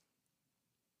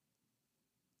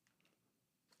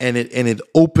 And it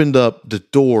opened up the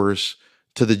doors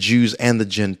to the Jews and the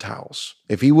Gentiles.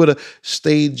 If he would have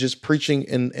stayed just preaching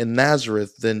in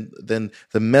Nazareth, then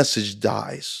the message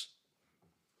dies.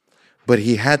 But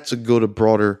he had to go to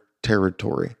broader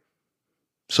territory.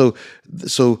 So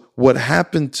what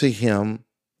happened to him,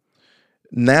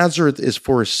 Nazareth is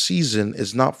for a season,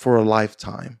 is not for a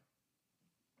lifetime.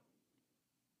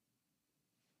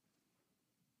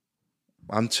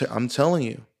 I'm telling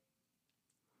you.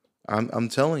 I'm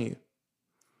telling you.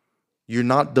 You're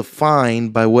not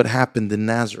defined by what happened in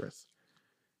Nazareth.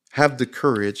 Have the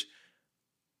courage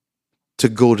to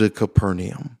go to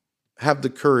Capernaum. Have the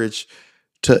courage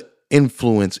to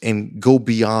influence and go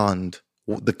beyond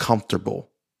the comfortable.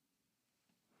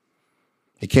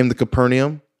 He came to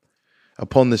Capernaum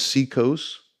upon the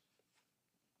seacoast.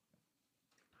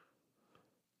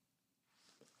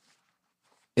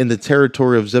 In the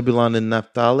territory of Zebulun and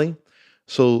Naphtali.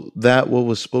 so that what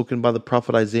was spoken by the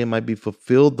prophet Isaiah might be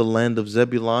fulfilled, the land of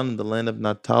Zebulun and the land of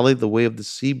Naphtali, the way of the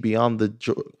sea beyond the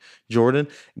Jordan,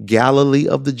 Galilee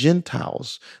of the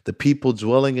Gentiles. The people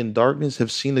dwelling in darkness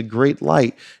have seen a great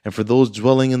light, and for those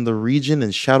dwelling in the region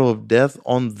and shadow of death,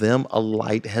 on them a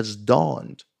light has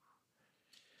dawned.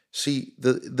 See,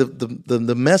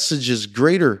 the message is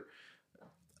greater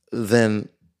than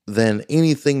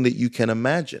anything that you can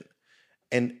imagine.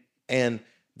 And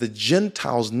the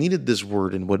Gentiles needed this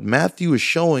word. And what Matthew is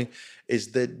showing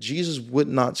is that Jesus would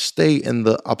not stay in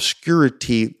the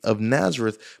obscurity of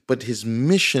Nazareth, but his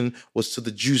mission was to the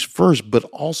Jews first, but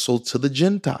also to the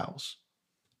Gentiles.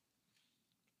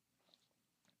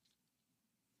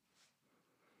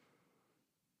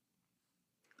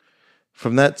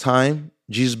 From that time,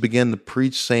 Jesus began to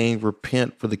preach, saying,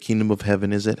 "Repent, for the kingdom of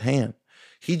heaven is at hand."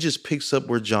 He just picks up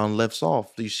where John left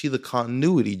off. You see the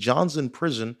continuity. John's in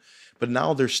prison, but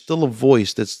now there's still a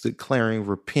voice that's declaring,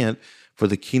 "Repent, for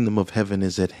the kingdom of heaven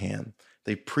is at hand."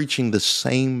 They're preaching the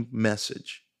same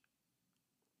message.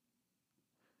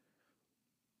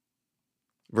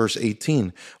 Verse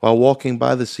 18, while walking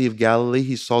by the Sea of Galilee,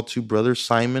 he saw two brothers,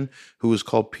 Simon, who was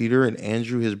called Peter, and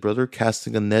Andrew, his brother,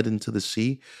 casting a net into the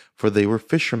sea, for they were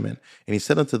fishermen. And he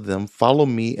said unto them, "Follow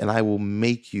me, and I will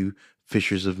make you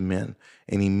fishers of men."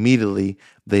 And immediately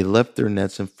they left their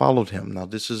nets and followed him. Now,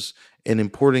 this is an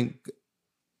important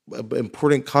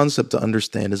concept to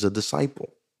understand as a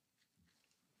disciple,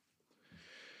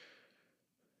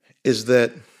 is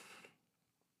that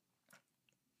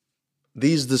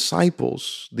these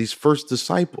disciples, these first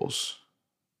disciples,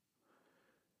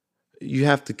 you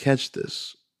have to catch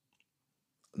this.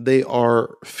 They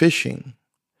are fishing.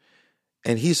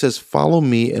 And he says, "Follow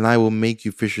me and I will make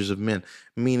you fishers of men."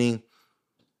 Meaning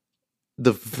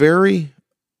the very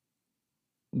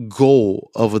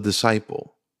goal of a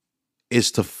disciple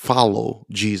is to follow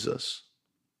Jesus.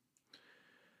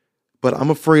 But I'm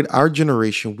afraid our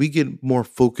generation, we get more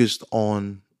focused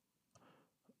on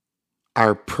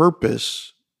our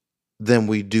purpose than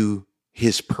we do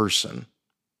his person.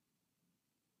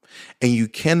 And you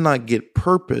cannot get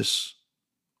purpose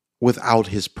without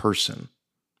his person.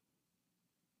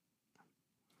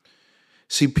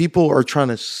 See, people are trying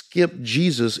to skip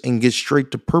Jesus and get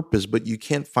straight to purpose, but you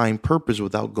can't find purpose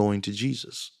without going to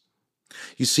Jesus.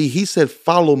 You see, he said,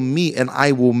 "Follow me and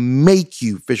I will make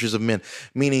you fishers of men."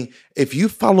 Meaning, if you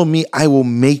follow me, I will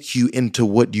make you into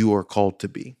what you are called to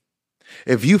be.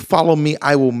 If you follow me,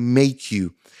 I will make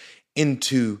you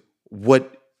into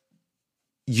what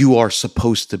you are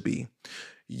supposed to be.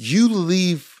 You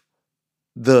leave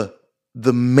the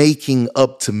making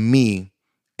up to me,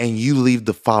 and you leave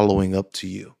the following up to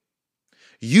you.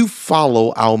 You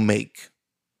follow, I'll make.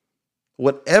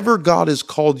 Whatever God has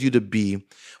called you to be,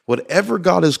 whatever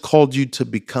God has called you to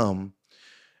become,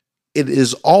 it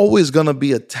is always going to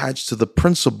be attached to the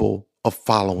principle of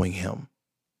following him.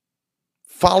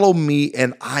 Follow me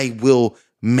and I will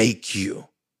make you.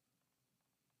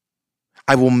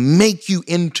 I will make you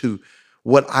into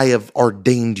what I have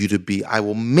ordained you to be. I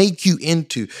will make you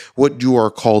into what you are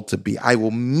called to be. I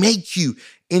will make you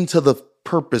into the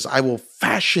purpose. I will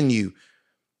fashion you.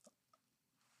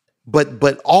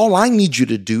 But all I need you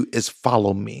to do is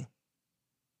follow me.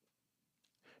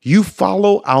 You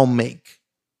follow, I'll make.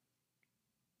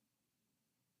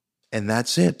 And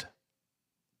that's it.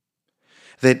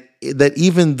 That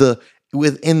even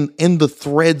in the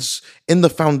threads, in the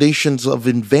foundations of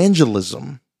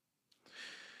evangelism,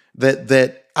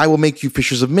 that I will make you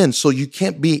fishers of men. So you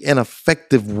can't be an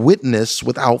effective witness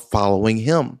without following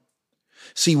him.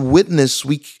 See,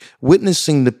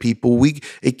 witnessing to people,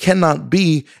 it cannot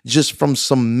be just from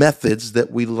some methods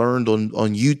that we learned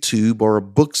on YouTube or a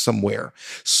book somewhere.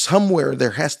 Somewhere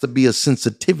there has to be a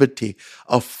sensitivity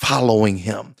of following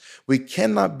him. We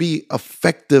cannot be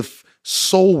effective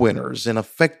soul winners and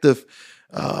effective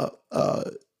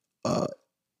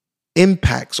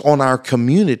impacts on our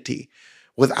community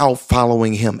without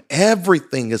following him.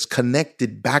 Everything is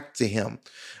connected back to him.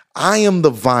 I am the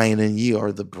vine and ye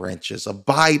are the branches.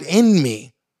 Abide in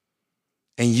me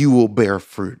and you will bear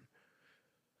fruit.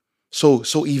 So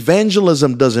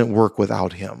evangelism doesn't work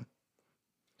without him.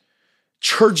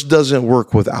 Church doesn't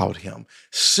work without him.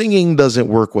 Singing doesn't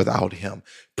work without him.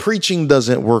 Preaching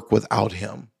doesn't work without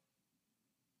him.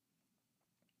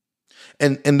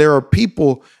 And there are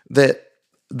people that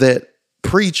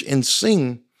preach and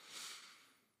sing,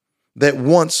 that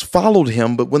once followed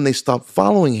him, but when they stop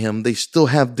following him, they still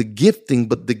have the gifting,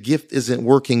 but the gift isn't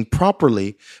working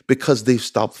properly because they've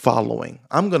stopped following.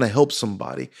 I'm going to help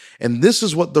somebody. And this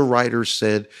is what the writer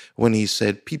said when he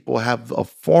said, people have a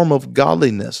form of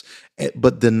godliness,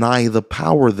 but deny the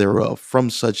power thereof. From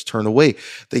such turn away.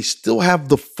 They still have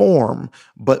the form,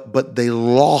 but they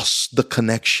lost the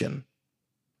connection.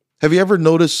 Have you ever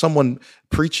noticed someone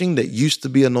preaching that used to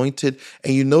be anointed,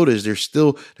 and you notice they're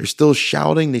still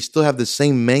shouting, they still have the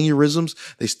same mannerisms,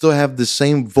 they still have the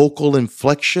same vocal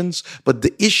inflections, but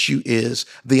the issue is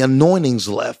the anointing's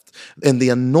left, and the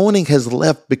anointing has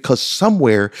left because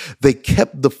somewhere they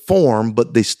kept the form,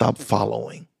 but they stopped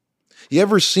following. You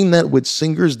ever seen that with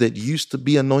singers that used to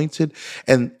be anointed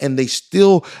and they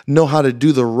still know how to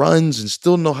do the runs and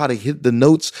still know how to hit the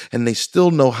notes and they still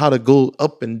know how to go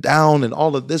up and down and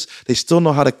all of this. They still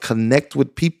know how to connect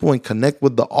with people and connect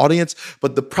with the audience.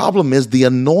 But the problem is the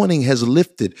anointing has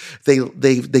lifted.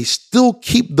 They still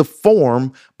keep the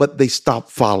form, but they stop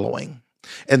following.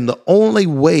 And the only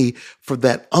way for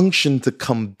that unction to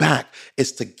come back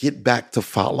is to get back to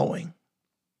following.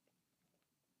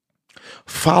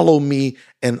 Follow me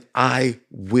and I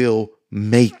will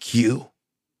make you.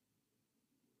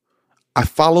 I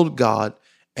followed God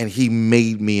and he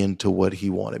made me into what he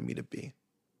wanted me to be.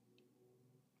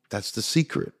 That's the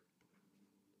secret.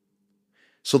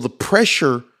 So the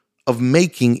pressure of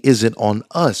making isn't on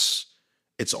us.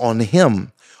 It's on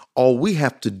him. All we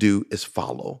have to do is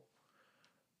follow.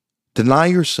 Deny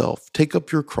yourself, take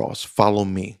up your cross, follow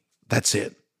me. That's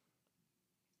it.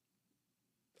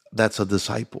 That's a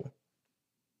disciple.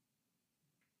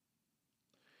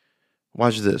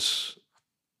 Watch this.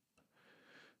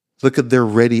 Look at their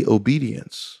ready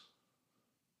obedience.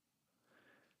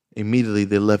 Immediately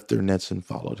they left their nets and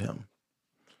followed him.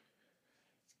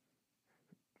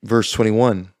 Verse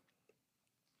 21.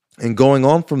 And going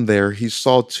on from there, he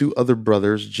saw two other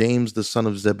brothers, James the son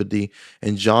of Zebedee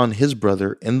and John his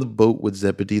brother, in the boat with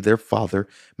Zebedee their father,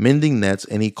 mending nets,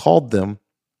 and he called them.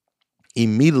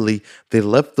 Immediately, they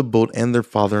left the boat and their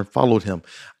father and followed him.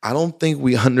 I don't think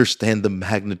we understand the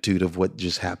magnitude of what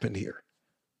just happened here.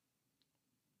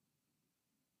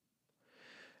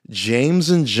 James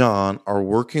and John are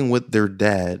working with their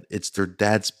dad. It's their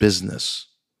dad's business.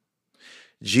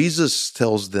 Jesus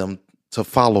tells them to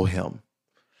follow him,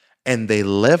 and they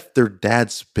left their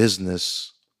dad's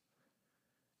business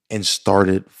and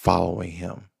started following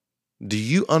him. Do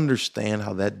you understand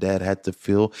how that dad had to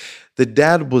feel? The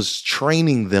dad was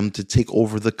training them to take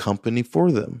over the company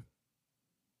for them,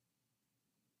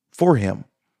 for him.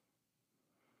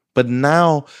 But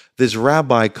now this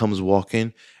rabbi comes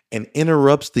walking and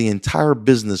interrupts the entire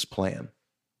business plan,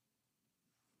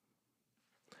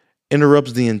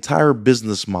 interrupts the entire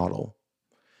business model,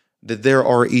 that there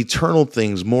are eternal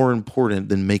things more important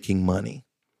than making money.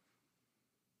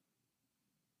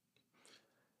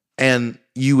 And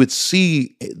you would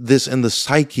see this in the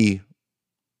psyche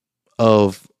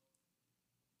of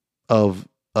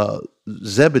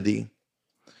Zebedee,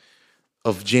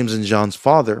 of James and John's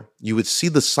father. You would see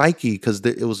the psyche because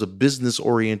it was a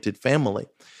business-oriented family.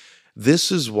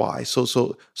 This is why.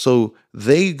 So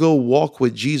they go walk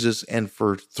with Jesus, and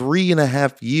for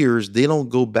 3.5 years, they don't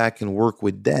go back and work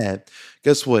with dad.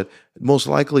 Guess what? Most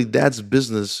likely, dad's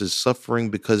business is suffering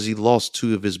because he lost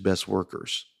 2 of his best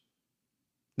workers.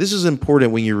 This is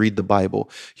important when you read the Bible.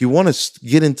 You want to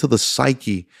get into the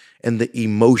psyche and the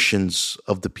emotions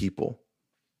of the people.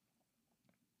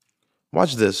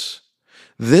 Watch this.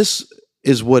 This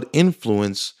is what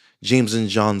influenced James and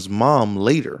John's mom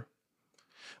later,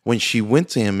 when she went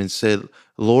to him and said,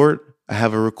 Lord, I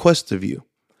have a request of you.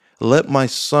 Let my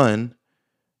son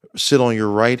sit on your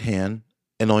right hand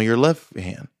and on your left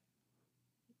hand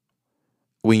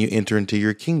when you enter into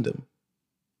your kingdom.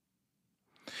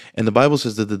 And the Bible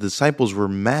says that the disciples were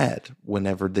mad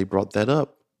whenever they brought that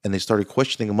up, and they started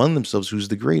questioning among themselves who's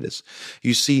the greatest.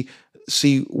 You see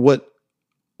what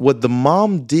the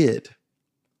mom did.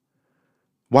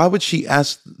 Why would she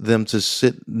ask them to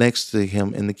sit next to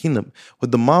him in the kingdom?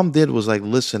 What the mom did was like,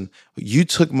 listen, you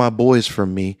took my boys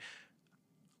from me.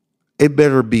 It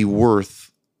better be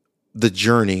worth the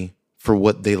journey for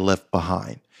what they left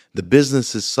behind. The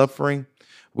business is suffering.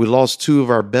 We lost 2 of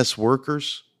our best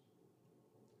workers.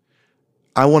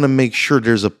 I want to make sure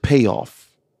there's a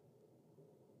payoff.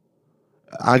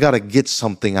 I got to get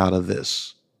something out of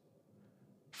this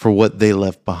for what they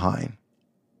left behind.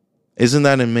 Isn't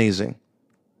that amazing?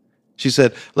 She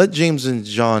said, let James and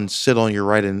John sit on your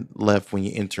right and left when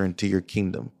you enter into your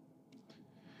kingdom.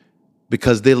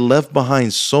 Because they left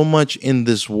behind so much in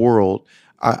this world,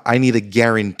 I need a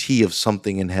guarantee of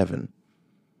something in heaven.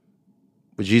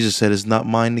 But Jesus said, it's not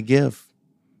mine to give.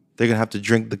 They're going to have to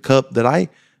drink the cup that I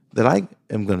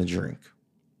am going to drink.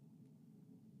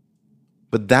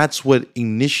 But that's what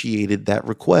initiated that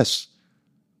request.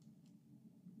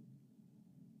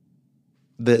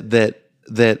 That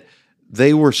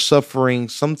they were suffering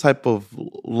some type of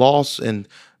loss and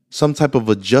some type of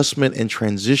adjustment and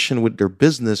transition with their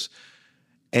business,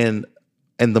 and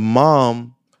the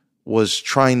mom was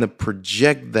trying to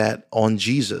project that on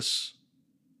Jesus.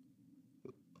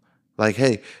 Like,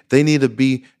 hey, they need to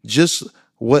be just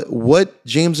what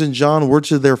James and John were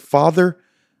to their father.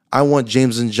 I want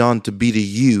James and John to be to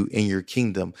you in your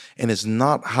kingdom. And it's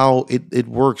not how it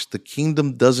works. The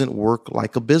kingdom doesn't work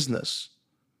like a business.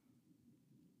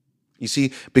 You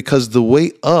see, because the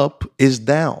way up is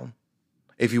down.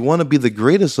 If you want to be the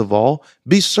greatest of all,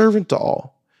 be servant to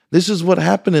all. This is what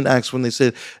happened in Acts when they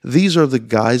said, these are the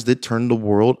guys that turned the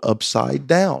world upside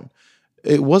down.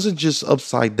 It wasn't just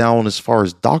upside down as far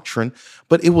as doctrine,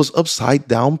 but it was upside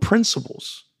down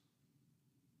principles.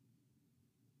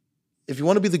 If you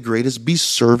want to be the greatest, be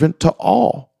servant to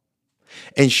all.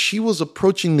 And she was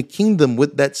approaching the kingdom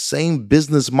with that same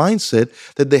business mindset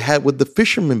that they had with the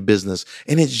fisherman business.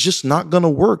 And it's just not going to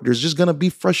work. There's just going to be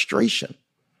frustration.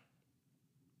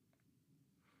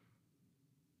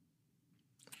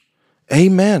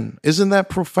 Amen. Isn't that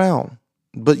profound?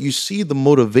 But you see the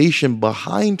motivation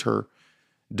behind her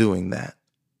doing that.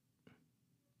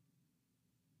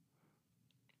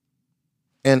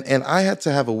 And I had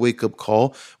to have a wake-up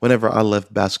call whenever I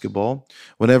left basketball.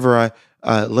 Whenever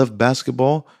I left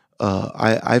basketball,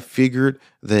 I figured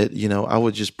that, I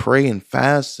would just pray and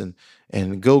fast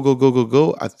and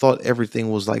go. I thought everything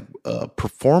was like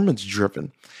performance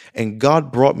driven. And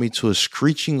God brought me to a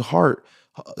screeching halt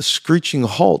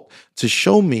to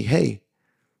show me, hey,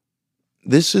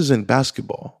 this isn't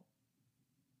basketball.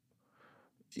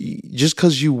 Just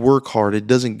because you work hard, it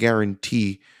doesn't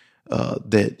guarantee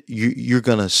that you're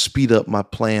going to speed up my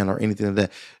plan or anything like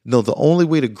that. No, the only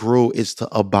way to grow is to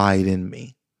abide in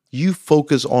me. You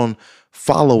focus on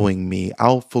following me.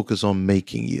 I'll focus on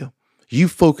making you. You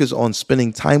focus on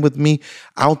spending time with me.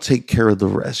 I'll take care of the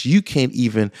rest. You can't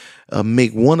even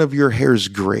make one of your hairs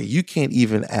gray. You can't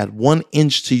even add 1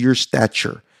 inch to your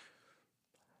stature.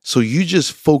 So you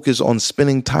just focus on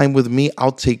spending time with me.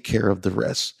 I'll take care of the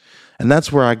rest. And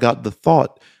that's where I got the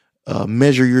thought.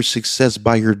 Measure your success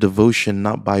by your devotion,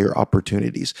 not by your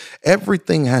opportunities.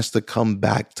 Everything has to come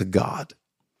back to God.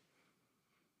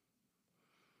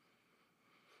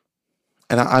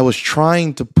 And I was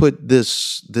trying to put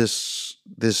this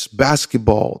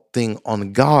basketball thing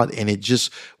on God, and it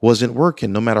just wasn't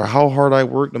working. No matter how hard I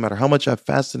worked, no matter how much I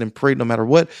fasted and prayed, no matter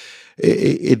what,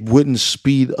 it wouldn't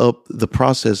speed up the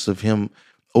process of him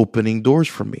opening doors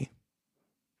for me.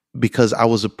 Because I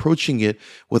was approaching it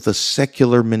with a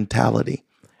secular mentality.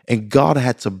 And God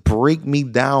had to break me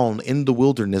down in the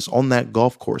wilderness on that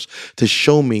golf course to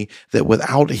show me that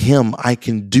without him, I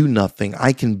can do nothing.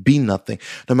 I can be nothing.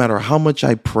 No matter how much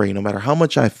I pray, no matter how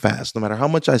much I fast, no matter how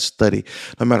much I study,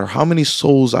 no matter how many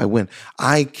souls I win,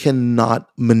 I cannot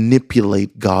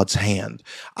manipulate God's hand.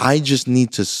 I just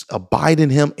need to abide in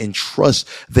him and trust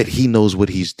that he knows what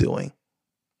he's doing.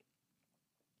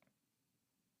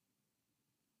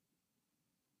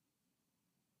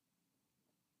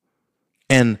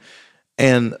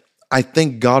 And I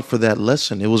thank God for that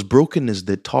lesson. It was brokenness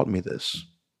that taught me this.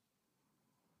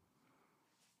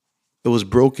 It was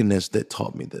brokenness that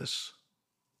taught me this.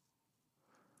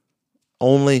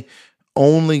 Only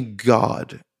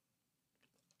God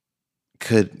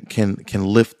can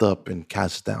lift up and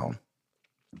cast down.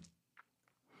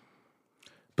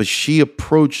 But she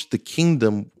approached the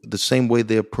kingdom the same way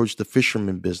they approached the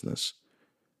fisherman business.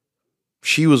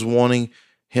 She was wanting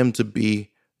him to be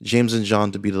James and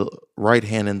John to be the right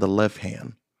hand and the left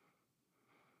hand,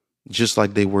 just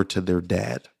like they were to their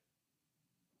dad.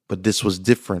 But this was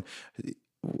different.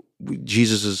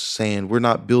 Jesus is saying, we're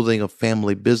not building a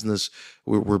family business,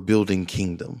 we're building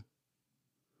kingdom.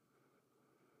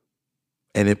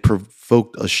 And it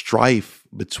provoked a strife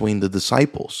between the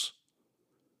disciples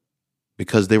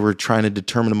because they were trying to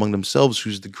determine among themselves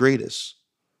who's the greatest.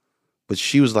 But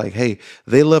she was like, hey,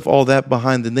 they left all that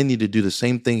behind, then they need to do the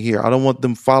same thing here. I don't want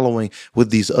them following with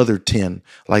these other 10,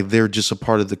 like they're just a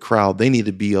part of the crowd. They need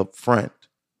to be up front.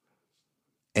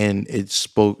 And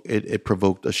it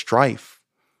provoked a strife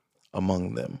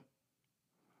among them.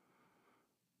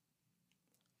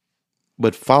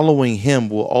 But following him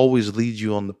will always lead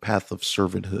you on the path of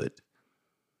servanthood.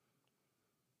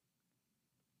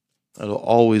 It'll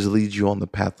always lead you on the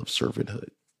path of servanthood.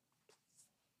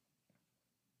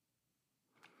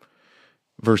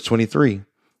 Verse 23,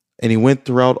 And he went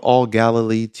throughout all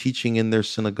Galilee, teaching in their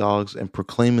synagogues and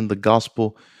proclaiming the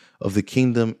gospel of the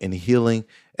kingdom and healing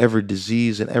every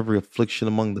disease and every affliction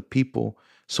among the people.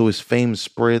 So his fame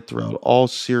spread throughout all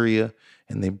Syria,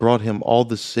 and they brought him all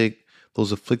the sick,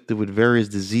 those afflicted with various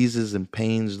diseases and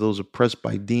pains, those oppressed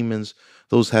by demons,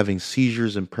 those having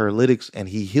seizures and paralytics, and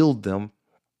he healed them.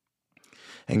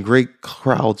 And great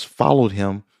crowds followed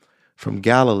him from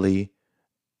Galilee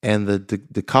and the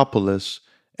Decapolis,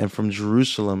 and from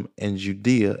Jerusalem and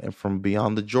Judea, and from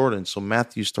beyond the Jordan. So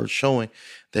Matthew starts showing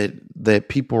that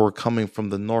people were coming from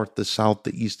the north, the south,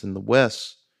 the east, and the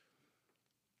west.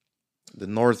 The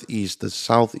northeast, the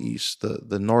southeast,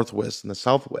 the northwest, and the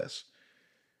southwest.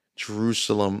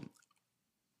 Jerusalem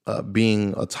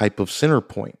being a type of center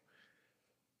point.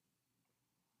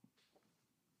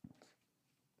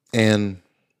 And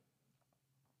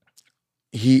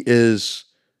he is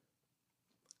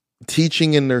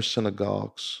teaching in their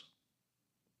synagogues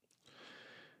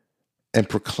and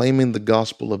proclaiming the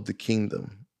gospel of the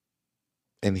kingdom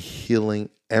and healing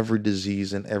every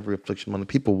disease and every affliction among the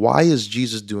people. Why is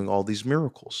Jesus doing all these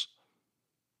miracles?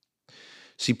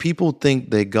 See, people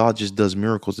think that God just does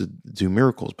miracles to do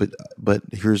miracles, but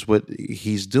here's what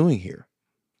he's doing here.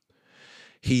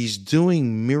 He's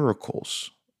doing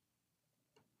miracles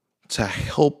to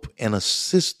help and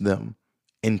assist them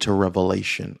into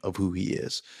revelation of who he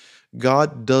is.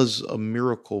 God does a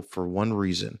miracle for one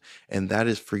reason, and that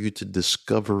is for you to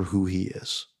discover who he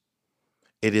is.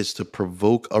 It is to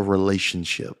provoke a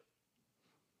relationship.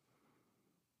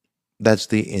 That's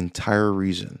the entire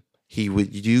reason. He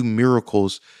would do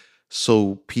miracles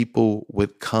so people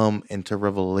would come into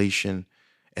revelation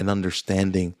and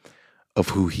understanding of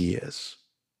who he is.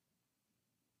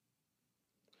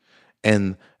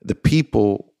 And the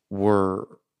people were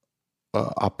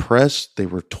oppressed, they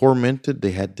were tormented,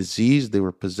 they had disease, they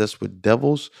were possessed with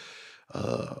devils,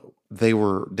 they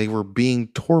were being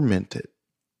tormented.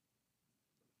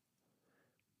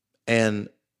 And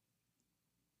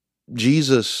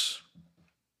Jesus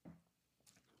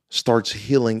starts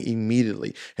healing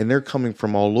immediately. And they're coming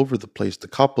from all over the place.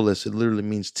 Decapolis, it literally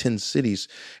means 10 cities.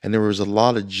 And there was a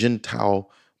lot of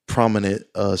Gentile prominent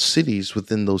cities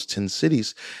within those 10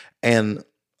 cities. And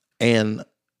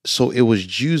so it was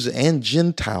Jews and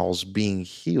Gentiles being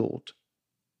healed.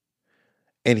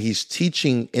 And he's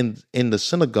teaching in the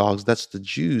synagogues, that's the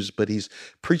Jews, but he's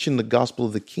preaching the gospel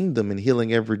of the kingdom and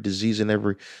healing every disease and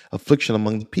every affliction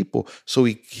among the people. So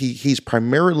he's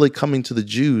primarily coming to the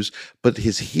Jews, but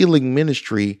his healing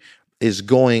ministry is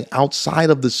going outside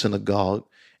of the synagogue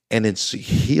and it's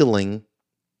healing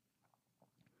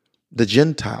the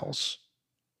Gentiles.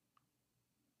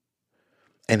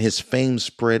 And his fame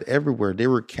spread everywhere. They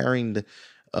were carrying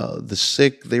the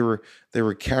sick. They were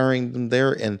carrying them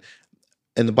there.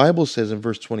 And the Bible says in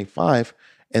verse 25,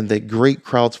 and that great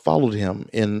crowds followed him.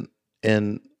 In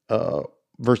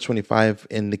verse 25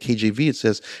 in the KJV, it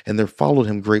says, and there followed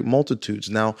him great multitudes.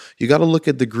 Now you got to look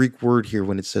at the Greek word here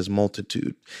when it says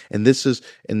multitude. And this is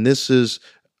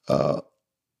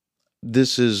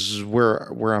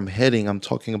where I'm heading. I'm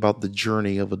talking about the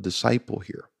journey of a disciple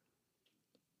here.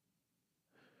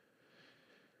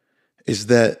 Is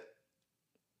that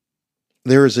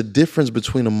there is a difference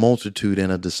between a multitude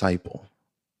and a disciple.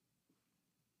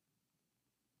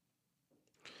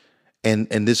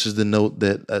 And this is the note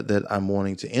that I'm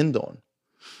wanting to end on.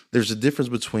 There's a difference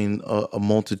between a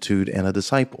multitude and a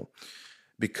disciple,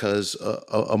 because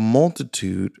a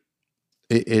multitude,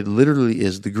 it literally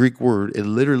is, the Greek word, it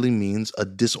literally means a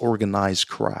disorganized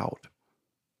crowd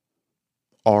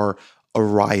or a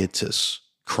riotous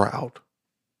crowd.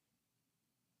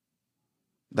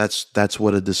 That's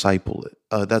what a disciple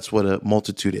is. That's what a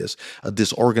multitude is. A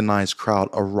disorganized crowd,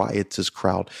 a riotous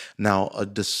crowd. Now, a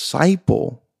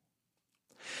disciple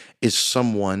is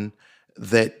someone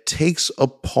that takes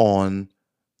upon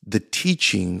the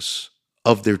teachings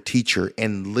of their teacher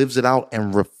and lives it out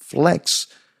and reflects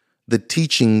the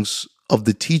teachings of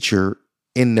the teacher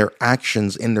in their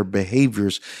actions, in their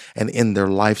behaviors, and in their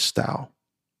lifestyle.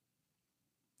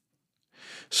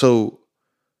 So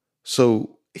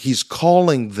he's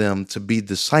calling them to be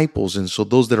disciples. And so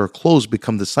those that are close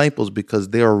become disciples because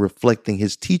they are reflecting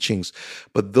his teachings.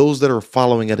 But those that are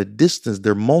following at a distance,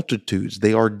 they're multitudes.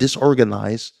 They are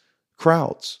disorganized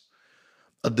crowds.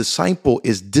 A disciple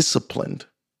is disciplined,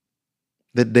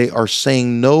 that they are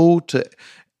saying no to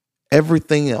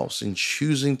everything else and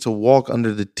choosing to walk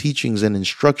under the teachings and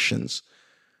instructions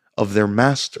of their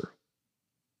master,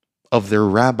 of their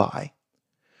rabbi.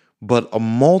 But a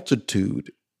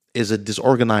multitude is a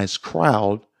disorganized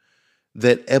crowd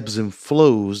that ebbs and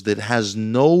flows, that has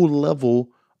no level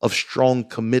of strong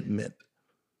commitment.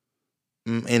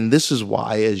 And this is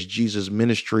why, as Jesus'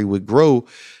 ministry would grow,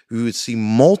 we would see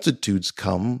multitudes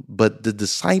come, but the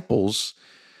disciples,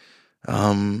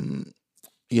 um,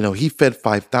 he fed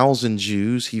 5,000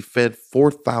 Jews, he fed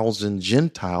 4,000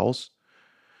 Gentiles.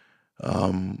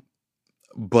 Um,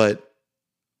 but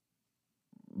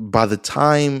by the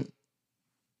time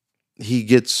he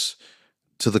gets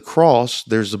to the cross,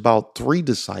 there's about 3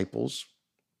 disciples.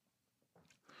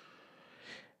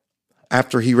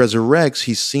 After he resurrects,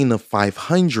 he's seen of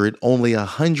 500, only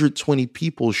 120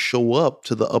 people show up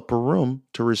to the upper room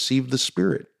to receive the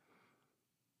Spirit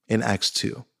in Acts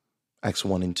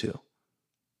 1 and 2.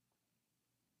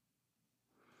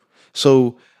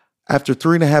 So after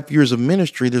 3.5 years of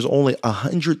ministry, there's only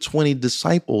 120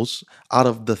 disciples out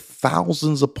of the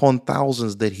thousands upon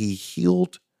thousands that he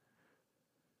healed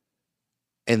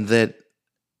and that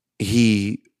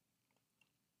he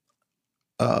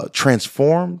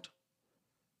transformed.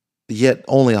 Yet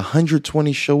only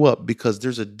 120 show up, because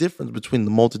there's a difference between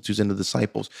the multitudes and the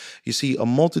disciples. You see, a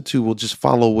multitude will just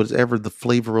follow whatever the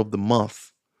flavor of the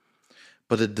month,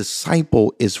 but a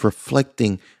disciple is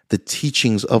reflecting the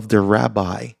teachings of their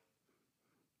rabbi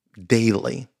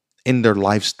daily in their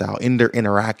lifestyle, in their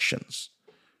interactions.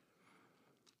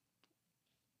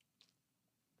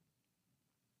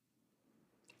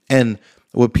 And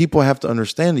what people have to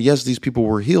understand, yes, these people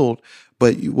were healed,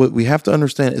 but what we have to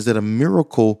understand is that a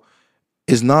miracle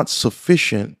is not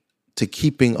sufficient to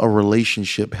keeping a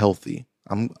relationship healthy.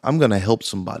 I'm going to help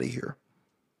somebody here.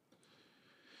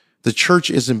 The church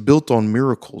isn't built on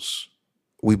miracles.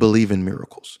 We believe in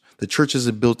miracles. The church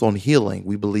isn't built on healing.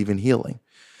 We believe in healing.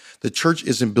 The church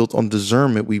isn't built on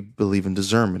discernment. We believe in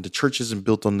discernment. The church isn't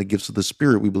built on the gifts of the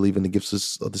Spirit. We believe in the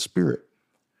gifts of the Spirit.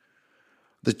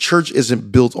 The church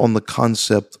isn't built on the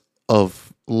concept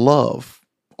of love,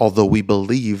 although we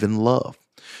believe in love.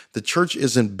 The church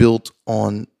isn't built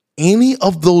on any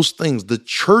of those things. The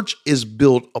church is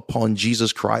built upon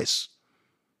Jesus Christ.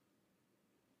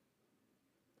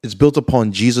 It's built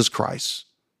upon Jesus Christ.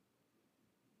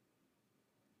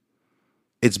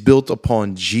 It's built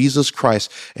upon Jesus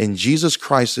Christ, and Jesus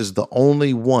Christ is the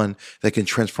only one that can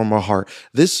transform our heart.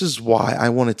 This is why I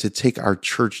wanted to take our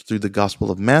church through the Gospel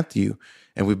of Matthew,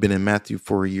 and we've been in Matthew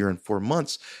for 1 year and 4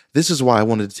 months. This is why I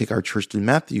wanted to take our church through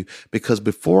Matthew, because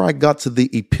before I got to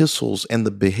the epistles and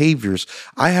the behaviors,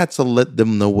 I had to let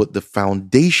them know what the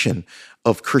foundation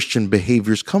of Christian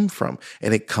behaviors come from,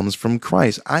 and it comes from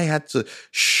Christ. I had to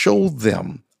show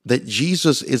them that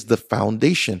Jesus is the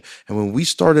foundation. And when we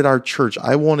started our church,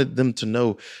 I wanted them to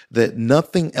know that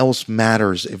nothing else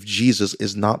matters if Jesus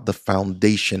is not the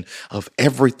foundation of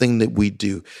everything that we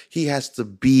do. He has to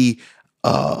be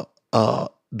the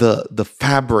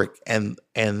fabric and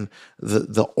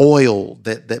the oil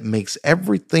that makes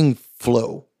everything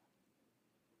flow.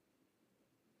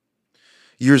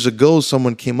 Years ago,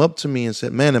 someone came up to me and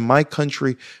said, man, in my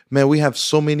country, man, we have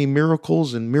so many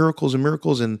miracles and miracles and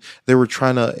miracles. And they were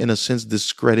trying to, in a sense,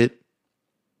 discredit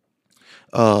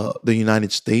the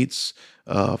United States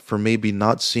for maybe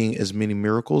not seeing as many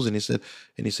miracles. And he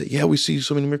said, yeah, we see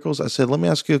so many miracles. I said, let me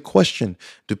ask you a question.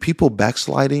 Do people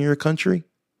backslide in your country?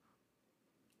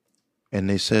 And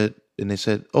they said,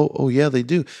 oh yeah, they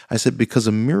do. I said, because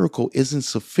a miracle isn't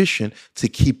sufficient to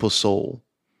keep a soul.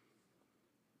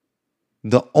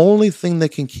 The only thing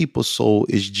that can keep a soul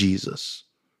is Jesus.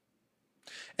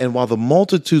 And while the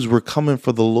multitudes were coming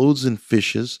for the loaves and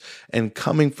fishes and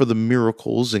coming for the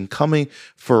miracles and coming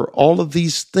for all of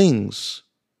these things,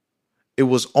 it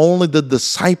was only the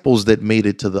disciples that made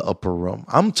it to the upper room.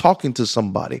 I'm talking to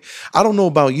somebody. I don't know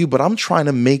about you, but I'm trying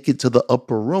to make it to the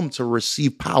upper room to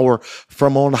receive power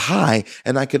from on high.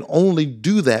 And I can only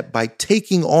do that by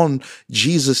taking on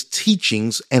Jesus'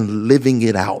 teachings and living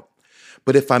it out.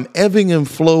 But if I'm ebbing and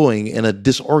flowing in a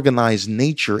disorganized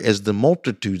nature as the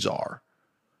multitudes are,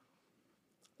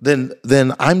 then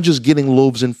I'm just getting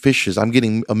loaves and fishes. I'm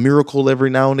getting a miracle every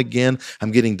now and again.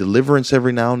 I'm getting deliverance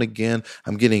every now and again.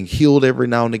 I'm getting healed every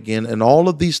now and again, and all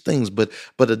of these things. But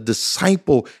a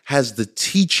disciple has the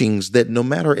teachings that no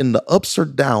matter in the ups or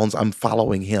downs, I'm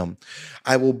following him.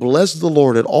 I will bless the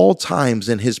Lord at all times,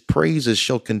 and his praises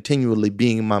shall continually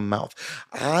be in my mouth.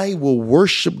 I will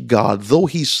worship God, though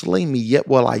he slay me, yet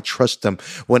will I trust him.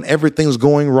 When everything's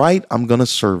going right, I'm going to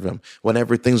serve him. When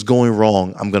everything's going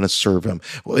wrong, I'm going to serve him.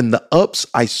 In the ups,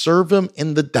 I serve him.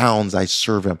 In the downs, I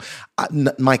serve him.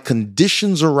 My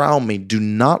conditions around me do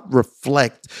not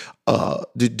reflect,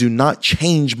 do not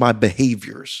change my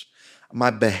behaviors.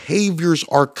 My behaviors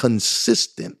are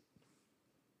consistent.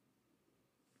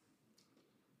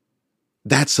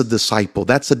 That's a disciple.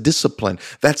 That's a discipline.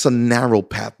 That's a narrow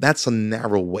path. That's a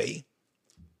narrow way.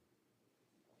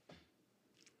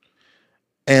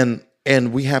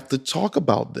 And we have to talk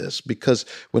about this, because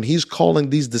when he's calling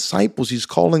these disciples, he's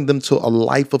calling them to a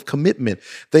life of commitment.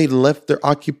 They left their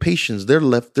occupations, they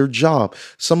left their job.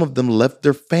 Some of them left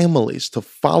their families to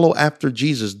follow after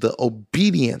Jesus. The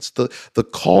obedience, the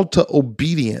call to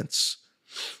obedience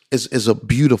is a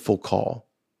beautiful call.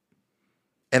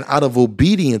 And out of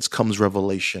obedience comes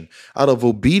revelation. Out of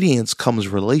obedience comes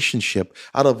relationship.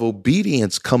 Out of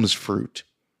obedience comes fruit.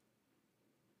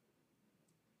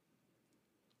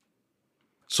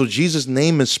 So Jesus'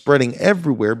 name is spreading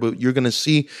everywhere, but you're going to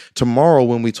see tomorrow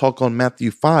when we talk on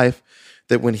Matthew 5,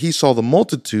 that when he saw the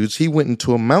multitudes, he went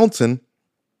into a mountain,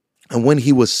 and when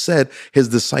he was set, his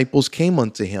disciples came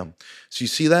unto him. So you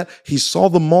see that? He saw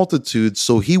the multitudes,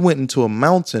 so he went into a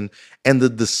mountain, and the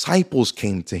disciples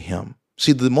came to him.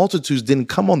 See, the multitudes didn't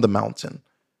come on the mountain.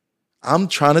 I'm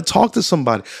trying to talk to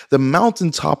somebody. The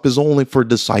mountaintop is only for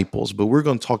disciples, but we're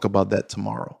going to talk about that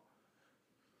tomorrow.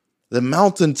 The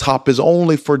mountaintop is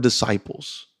only for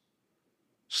disciples.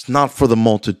 It's not for the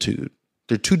multitude.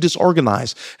 They're too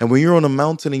disorganized. And when you're on a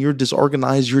mountain and you're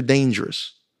disorganized, you're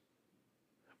dangerous.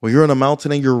 When you're on a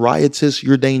mountain and you're riotous,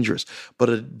 you're dangerous. But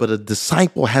a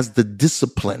disciple has the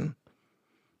discipline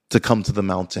to come to the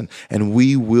mountain. And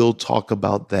we will talk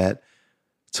about that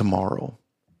tomorrow.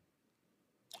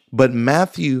 But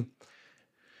Matthew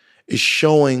is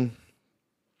showing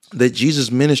that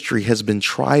Jesus' ministry has been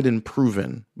tried and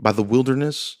proven by the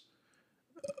wilderness,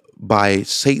 by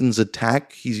Satan's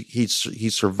attack. He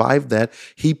survived that.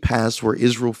 He passed where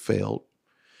Israel failed.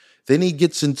 Then he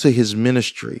gets into his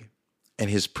ministry and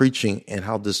his preaching, and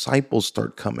how disciples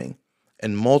start coming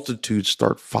and multitudes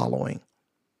start following.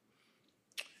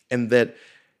 And that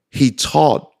he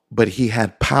taught, but he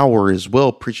had power as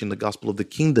well, preaching the gospel of the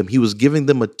kingdom. He was giving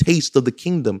them a taste of the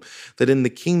kingdom, that in the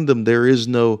kingdom there is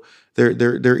no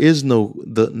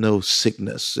no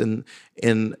sickness, and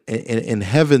in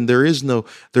heaven there is no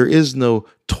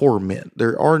torment.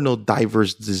 There are no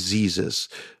diverse diseases.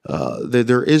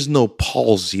 There is no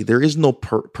palsy. There is no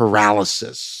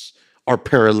paralysis or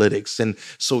paralytics. And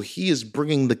so he is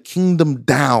bringing the kingdom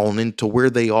down into where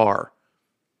they are,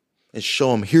 and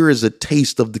show them, here is a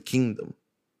taste of the kingdom.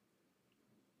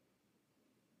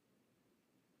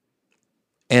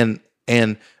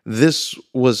 And this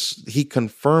was, he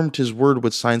confirmed his word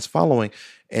with signs following.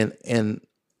 And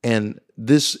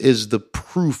this is the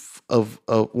proof of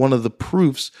one of the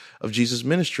proofs of Jesus'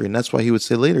 ministry. And that's why he would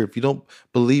say later, if you don't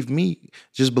believe me,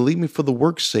 just believe me for the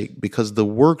work's sake, because the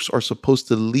works are supposed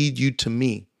to lead you to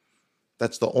me.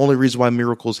 That's the only reason why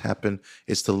miracles happen,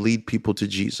 is to lead people to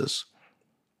Jesus.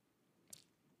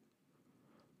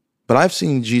 But I've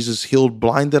seen Jesus heal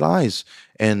blinded eyes,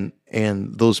 and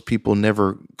those people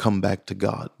never come back to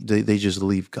God. They just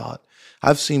leave God.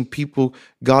 I've seen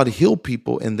God heal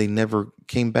people, and they never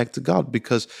came back to God,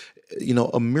 because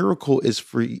a miracle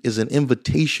is an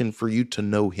invitation for you to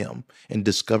know him and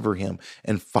discover him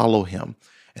and follow him.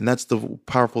 And that's the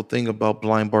powerful thing about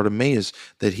blind Bartimaeus,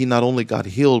 that he not only got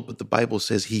healed, but the Bible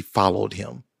says he followed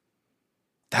him.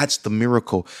 That's the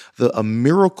miracle. A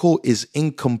miracle is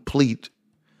incomplete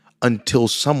until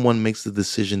someone makes the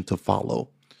decision to follow.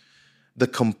 The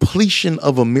completion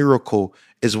of a miracle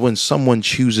is when someone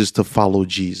chooses to follow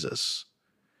Jesus.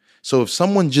 So if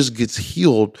someone just gets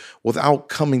healed without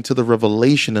coming to the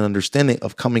revelation and understanding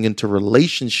of coming into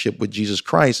relationship with Jesus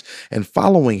Christ and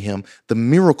following him, the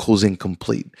miracle is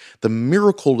incomplete. The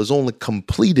miracle is only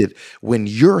completed when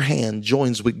your hand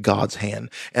joins with God's hand.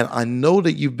 And I know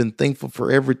that you've been thankful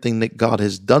for everything that God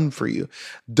has done for you.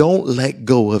 Don't let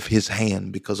go of his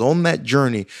hand, because on that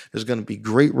journey, there's going to be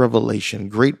great revelation,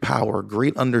 great power,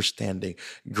 great understanding,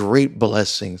 great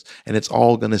blessings, and it's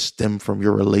all going to stem from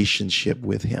your relationship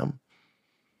with him.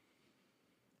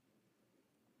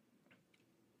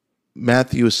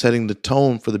 Matthew is setting the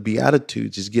tone for the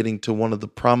Beatitudes. He's getting to one of the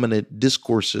prominent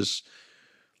discourses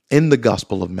in the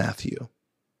Gospel of Matthew.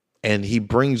 And he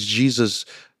brings Jesus,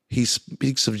 he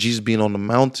speaks of Jesus being on the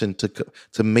mountain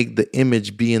to make the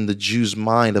image be in the Jews'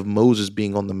 mind of Moses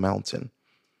being on the mountain.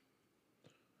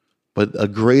 But a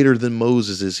greater than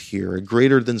Moses is here, a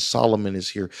greater than Solomon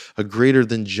is here, a greater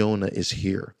than Jonah is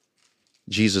here,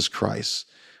 Jesus Christ.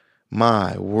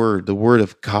 My word, the word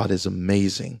of God is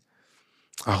amazing.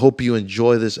 I hope you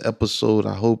enjoy this episode.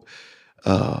 I hope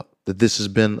that this has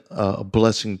been a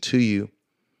blessing to you.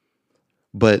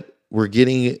 But we're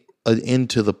getting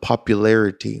into the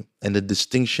popularity and the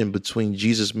distinction between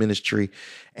Jesus' ministry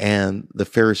and the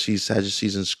Pharisees,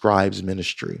 Sadducees, and scribes'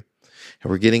 ministry. And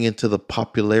we're getting into the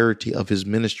popularity of his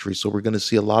ministry. So we're going to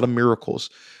see a lot of miracles.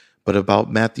 But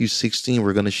about Matthew 16,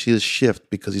 we're going to see a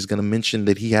shift, because he's going to mention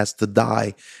that he has to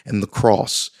die in the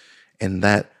cross, and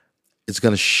that it's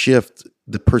going to shift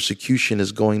the persecution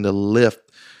is going to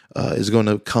lift, is going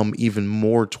to come even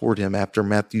more toward him after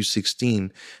Matthew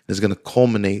 16, is going to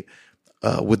culminate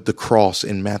with the cross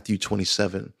in Matthew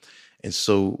 27. And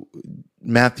so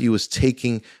Matthew is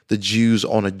taking the Jews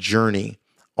on a journey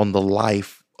on the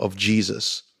life of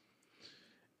Jesus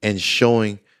and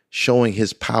showing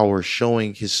his power,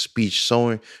 showing his speech,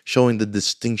 showing the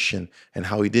distinction, and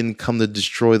how he didn't come to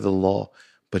destroy the law,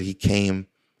 but he came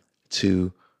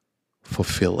to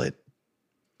fulfill it.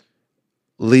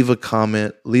 Leave a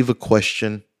comment, leave a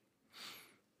question.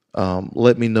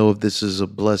 Let me know if this is a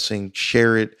blessing.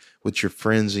 Share it with your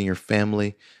friends and your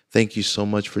family. Thank you so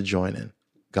much for joining.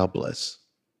 God bless.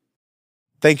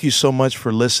 Thank you so much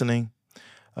for listening.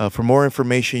 For more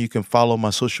information, you can follow my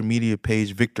social media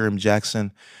page, Victor M.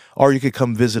 Jackson, or you could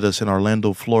come visit us in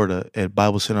Orlando, Florida at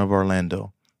Bible Center of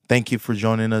Orlando. Thank you for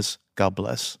joining us. God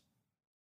bless.